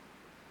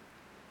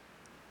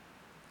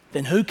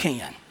 then who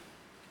can?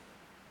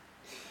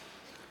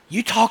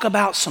 You talk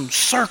about some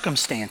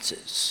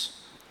circumstances.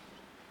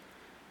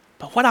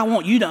 But what I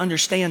want you to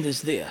understand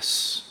is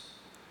this.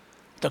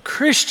 The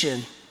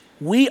Christian,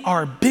 we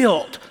are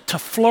built to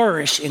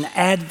flourish in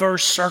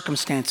adverse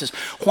circumstances.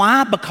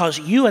 Why? Because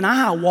you and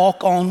I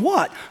walk on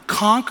what?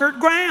 Conquered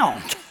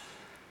ground.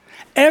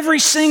 Every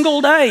single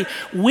day,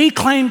 we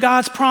claim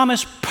God's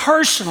promise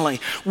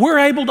personally. We're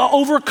able to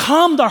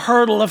overcome the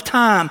hurdle of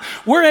time.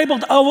 We're able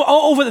to,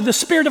 over the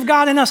Spirit of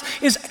God in us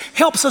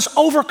helps us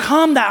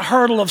overcome that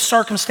hurdle of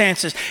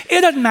circumstances. It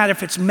doesn't matter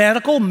if it's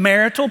medical,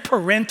 marital,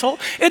 parental.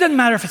 It doesn't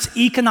matter if it's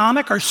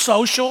economic or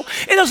social.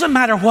 It doesn't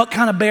matter what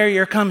kind of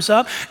barrier comes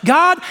up.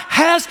 God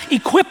has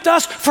equipped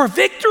us for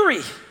victory.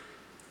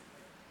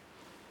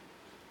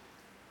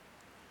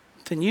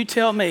 Then you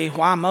tell me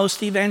why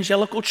most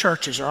evangelical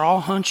churches are all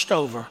hunched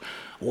over.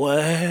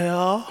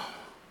 Well,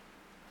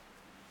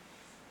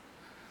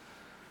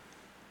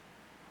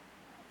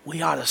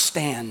 we ought to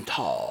stand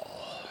tall.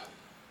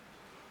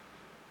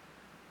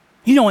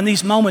 You know, in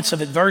these moments of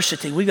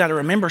adversity, we got to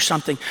remember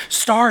something.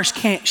 Stars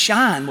can't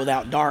shine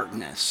without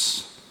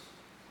darkness.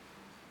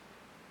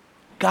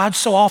 God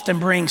so often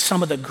brings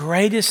some of the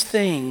greatest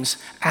things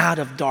out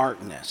of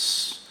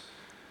darkness.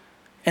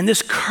 And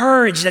this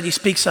courage that he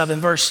speaks of in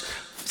verse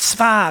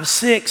 5,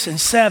 6, and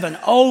 7,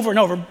 over and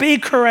over. Be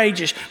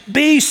courageous.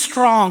 Be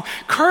strong.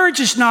 Courage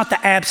is not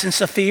the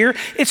absence of fear.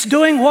 It's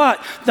doing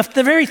what?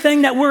 The very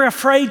thing that we're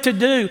afraid to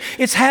do.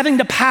 It's having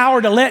the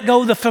power to let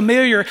go of the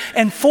familiar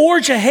and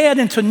forge ahead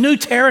into new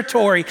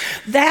territory.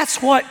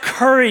 That's what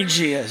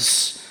courage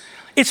is.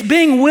 It's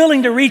being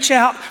willing to reach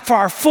out for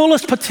our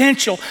fullest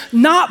potential,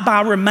 not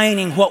by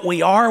remaining what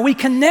we are. We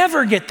can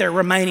never get there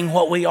remaining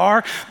what we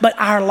are, but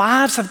our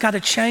lives have got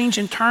to change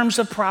in terms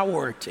of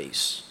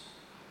priorities.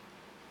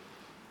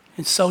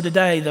 And so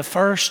today, the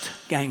first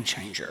game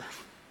changer,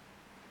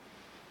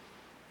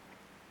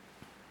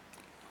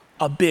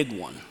 a big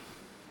one.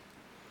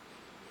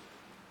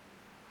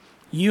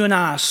 You and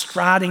I,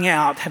 striding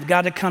out, have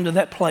got to come to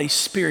that place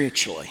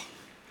spiritually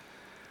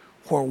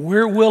where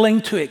we're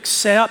willing to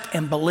accept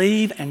and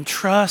believe and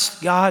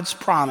trust God's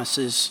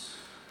promises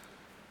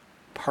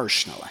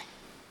personally.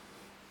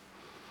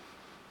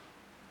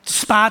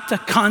 Despite the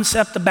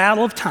concept, the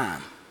battle of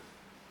time,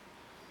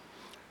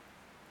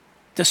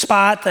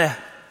 despite the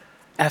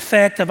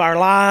effect of our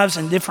lives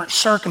and different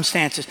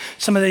circumstances.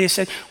 Some of you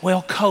said,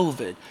 well,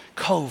 COVID.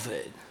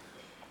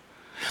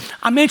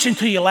 I mentioned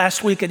to you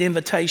last week at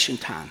invitation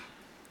time.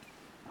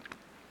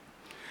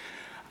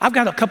 I've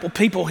got a couple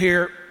people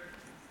here,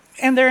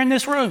 and they're in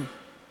this room.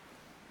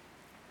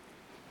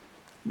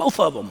 Both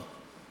of them.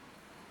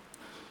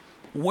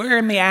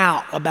 Wearing me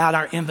out about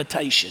our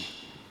invitation.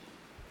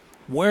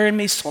 Wearing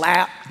me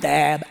slap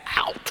dab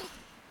out.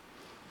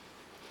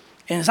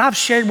 And as I've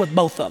shared with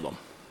both of them,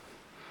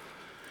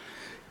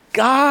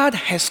 God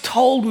has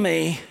told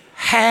me,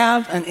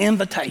 have an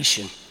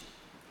invitation.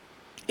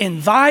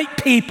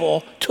 Invite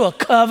people to a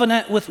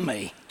covenant with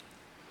me.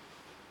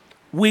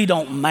 We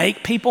don't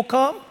make people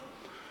come.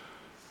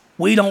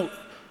 We don't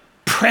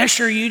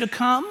pressure you to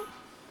come.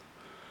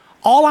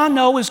 All I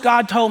know is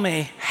God told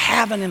me,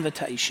 have an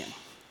invitation.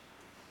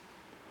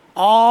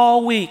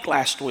 All week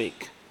last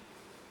week,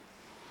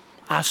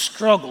 I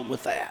struggled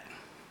with that.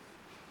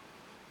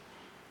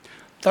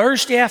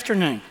 Thursday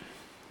afternoon,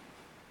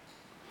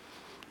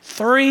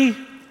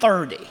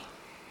 3:30,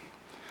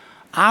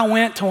 I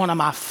went to one of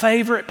my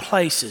favorite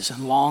places in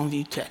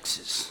Longview,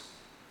 Texas.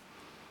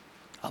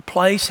 A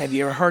place, have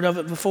you ever heard of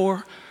it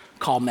before?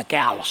 Called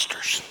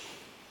McAllister's.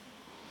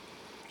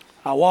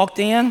 I walked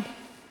in,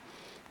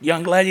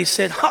 young lady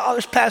said, oh,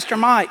 there's Pastor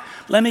Mike.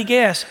 Let me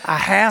guess, a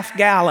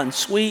half-gallon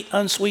sweet,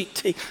 unsweet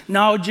tea.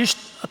 No, just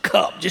a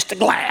cup, just a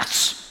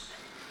glass.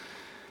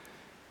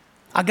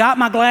 I got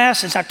my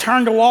glass. As I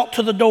turned to walk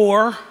to the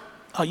door,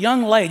 a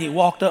young lady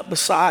walked up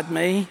beside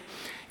me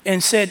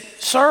and said,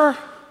 sir,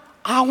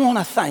 I want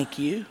to thank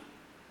you.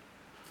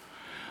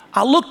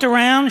 I looked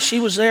around, and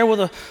she was there with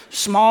a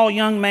small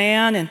young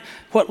man and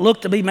what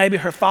looked to be maybe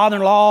her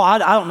father-in-law. I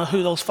don't know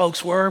who those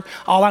folks were.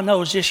 All I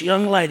know is this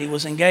young lady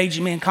was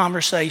engaging me in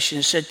conversation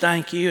and said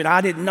thank you, and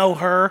I didn't know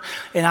her,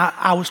 and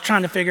I was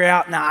trying to figure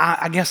out, now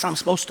I guess I'm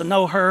supposed to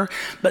know her,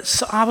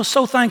 but I was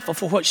so thankful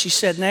for what she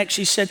said next.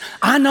 She said,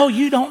 I know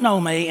you don't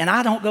know me, and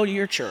I don't go to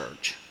your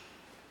church.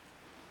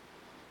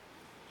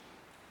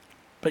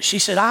 But she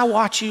said, I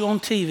watch you on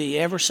TV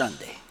every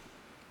Sunday.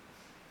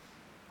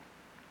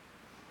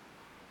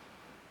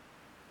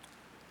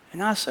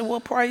 And I said, well,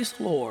 praise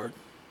the Lord.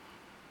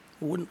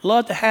 Would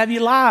love to have you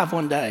live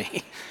one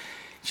day.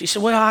 She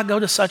said, well, I go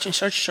to such and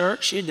such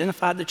church. She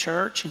identified the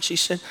church, and she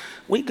said,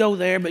 we go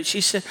there, but she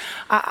said,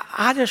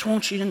 I just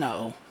want you to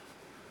know,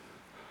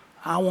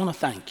 I want to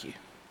thank you.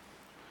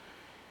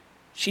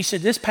 She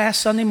said, this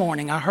past Sunday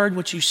morning, I heard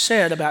what you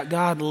said about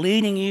God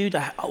leading you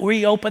to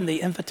reopen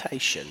the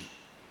invitation.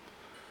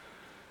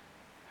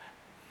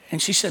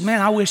 And she said,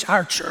 man, I wish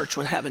our church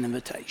would have an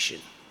invitation.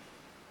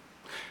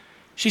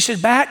 She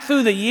said, back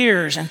through the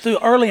years and through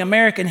early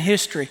American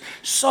history,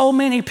 so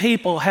many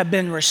people have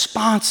been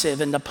responsive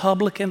in the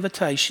public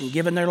invitation,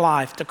 giving their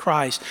life to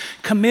Christ,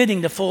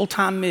 committing to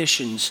full-time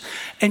missions,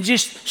 and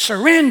just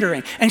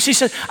surrendering. And she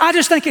said, I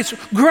just think it's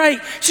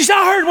great. She said,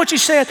 I heard what you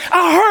said.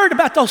 I heard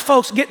about those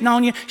folks getting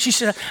on you. She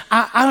said,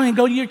 I don't even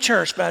go to your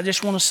church, but I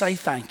just want to say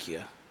thank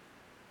you.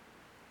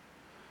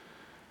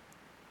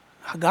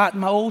 I got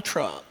in my old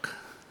truck,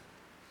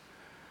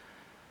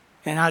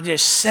 and I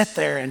just sat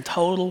there in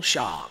total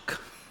shock.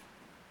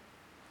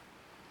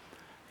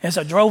 As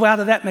I drove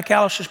out of that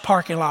McAllister's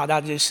parking lot,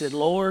 I just said,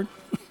 Lord,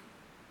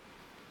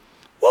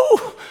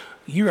 woo,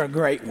 you're a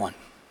great one.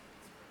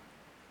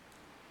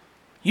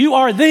 You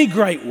are the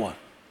great one.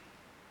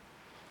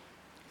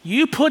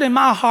 You put in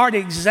my heart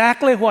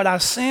exactly what I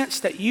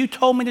sensed that you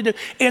told me to do,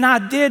 and I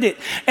did it.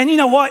 And you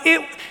know what?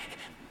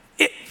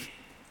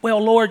 Well,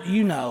 Lord,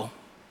 you know.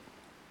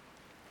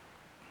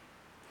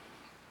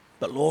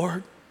 But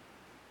Lord,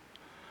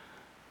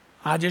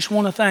 I just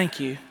want to thank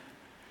you,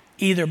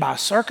 either by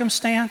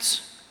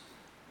circumstance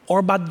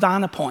or by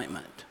divine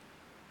appointment,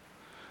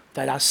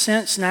 that I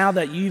sense now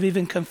that you've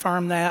even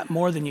confirmed that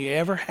more than you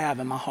ever have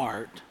in my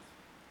heart.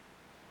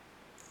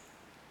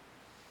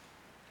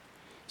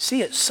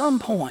 See, at some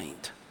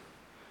point,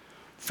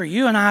 for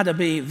you and I to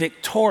be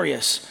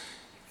victorious,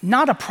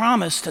 not a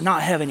promise to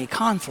not have any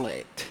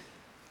conflict.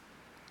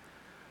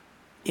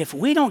 If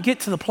we don't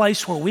get to the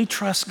place where we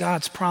trust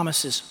God's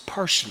promises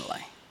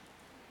personally,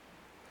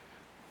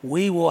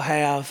 we will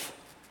have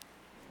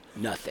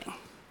nothing.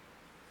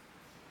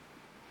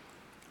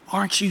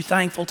 Aren't you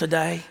thankful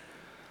today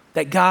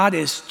that God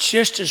is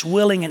just as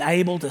willing and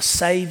able to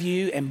save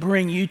you and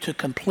bring you to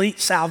complete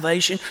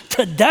salvation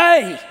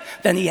today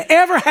than he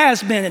ever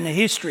has been in the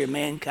history of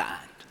mankind?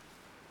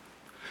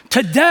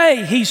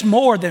 Today, he's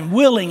more than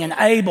willing and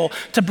able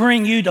to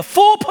bring you to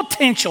full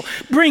potential,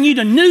 bring you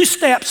to new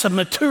steps of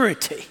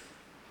maturity.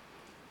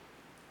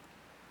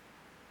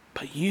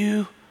 But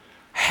you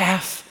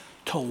have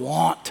to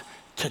want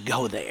to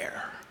go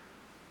there.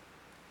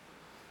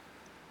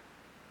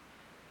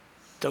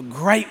 The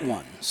great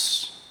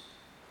ones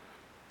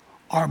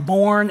are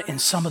born in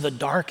some of the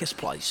darkest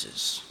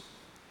places.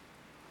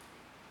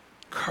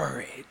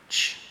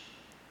 Courage.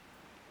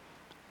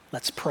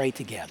 Let's pray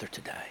together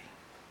today.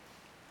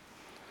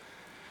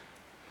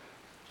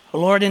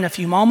 Lord, in a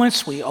few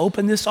moments, we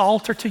open this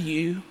altar to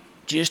you,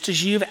 just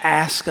as you've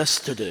asked us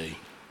to do.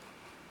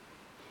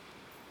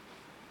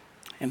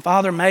 And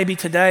Father, maybe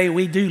today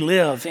we do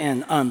live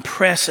in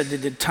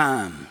unprecedented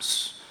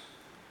times.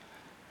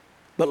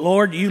 But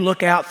Lord, you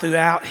look out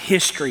throughout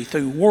history,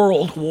 through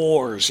world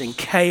wars and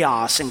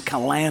chaos and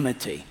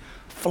calamity,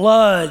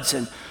 floods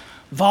and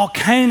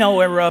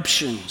volcano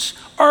eruptions,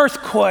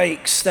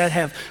 earthquakes that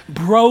have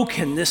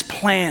broken this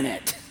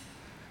planet.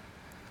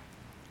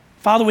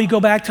 Father, we go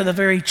back to the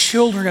very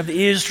children of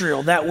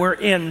Israel that were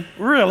in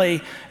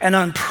really an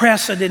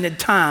unprecedented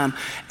time.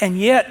 And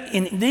yet,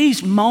 in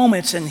these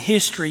moments in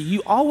history,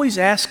 you always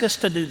ask us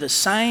to do the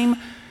same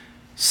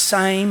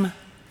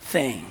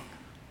thing.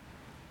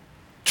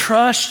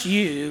 Trust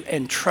you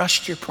and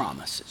trust your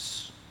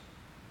promises.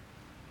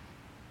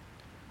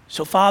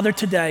 So, Father,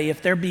 today,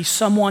 if there be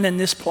someone in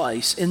this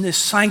place, in this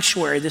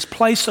sanctuary, this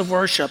place of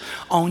worship,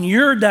 on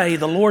your day,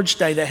 the Lord's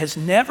day, that has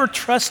never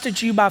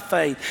trusted you by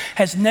faith,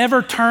 has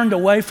never turned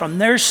away from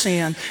their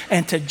sin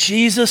and to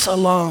Jesus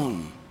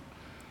alone,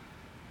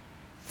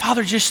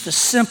 Father, just the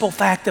simple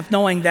fact of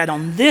knowing that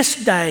on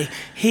this day,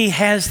 he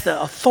has the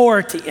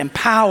authority and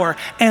power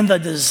and the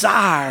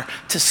desire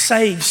to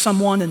save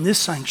someone in this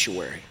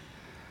sanctuary.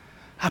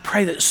 I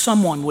pray that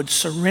someone would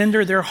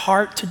surrender their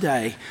heart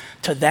today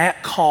to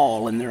that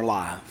call in their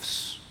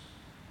lives.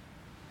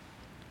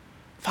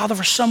 Father,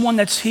 for someone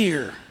that's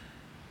here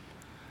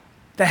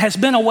that has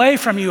been away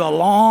from you a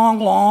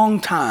long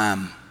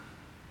time,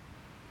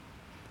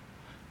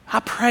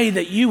 I pray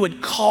that you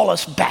would call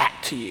us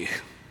back to you,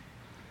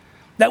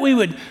 that we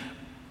would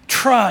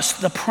trust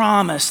the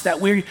promise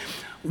that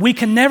We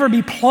can never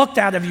be plucked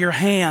out of your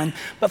hand.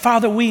 But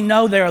Father, we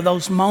know there are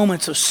those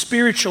moments of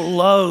spiritual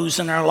lows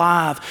in our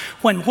life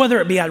when, whether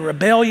it be out of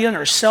rebellion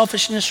or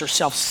selfishness or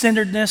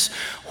self-centeredness,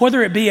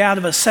 whether it be out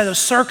of a set of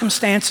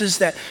circumstances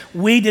that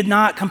we did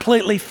not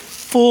completely,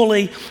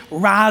 fully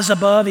rise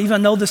above,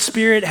 even though the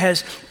Spirit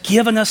has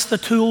given us the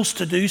tools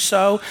to do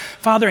so.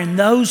 Father, in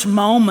those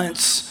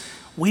moments,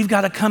 we've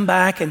got to come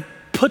back and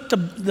put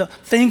the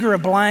finger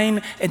of blame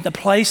in the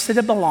place that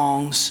it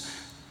belongs,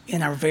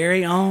 in our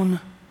very own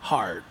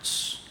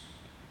hearts.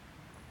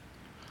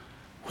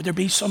 Would there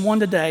be someone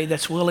today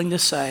that's willing to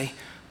say,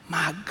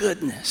 my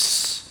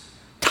goodness,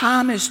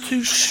 time is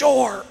too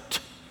short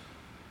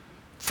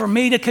for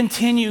me to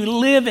continue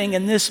living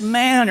in this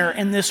manner,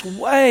 in this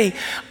way.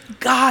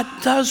 God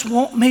does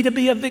want me to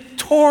be a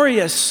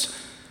victorious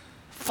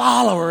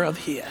follower of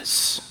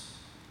His.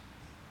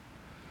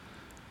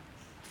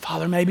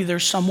 Father, maybe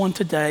there's someone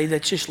today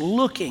that's just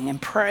looking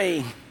and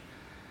praying,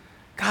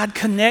 God,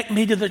 connect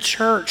me to the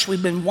church.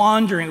 We've been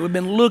wandering, we've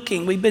been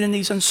looking, we've been in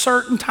these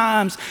uncertain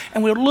times,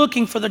 and we're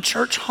looking for the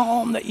church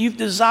home that you've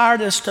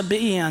desired us to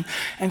be in.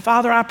 And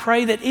Father, I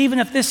pray that even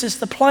if this is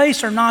the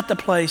place or not the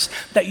place,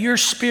 that your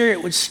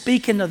Spirit would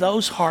speak into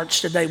those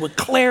hearts today with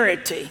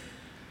clarity,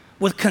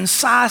 with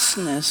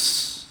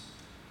conciseness.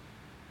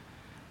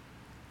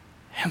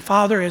 And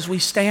Father, as we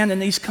stand in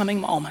these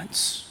coming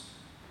moments,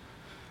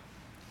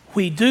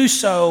 we do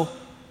so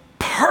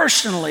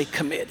personally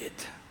committed,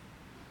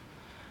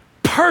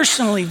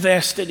 personally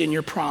vested in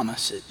your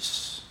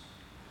promises.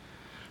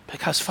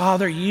 Because,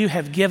 Father, you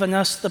have given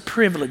us the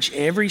privilege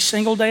every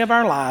single day of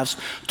our lives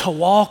to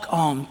walk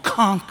on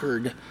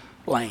conquered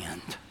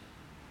land.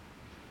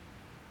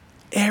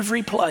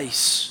 Every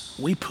place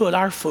we put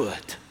our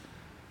foot,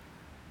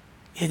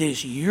 it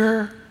is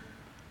your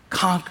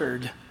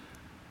conquered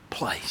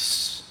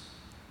place.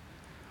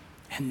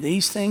 And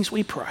these things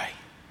we pray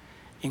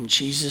in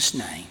Jesus'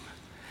 name,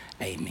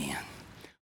 amen.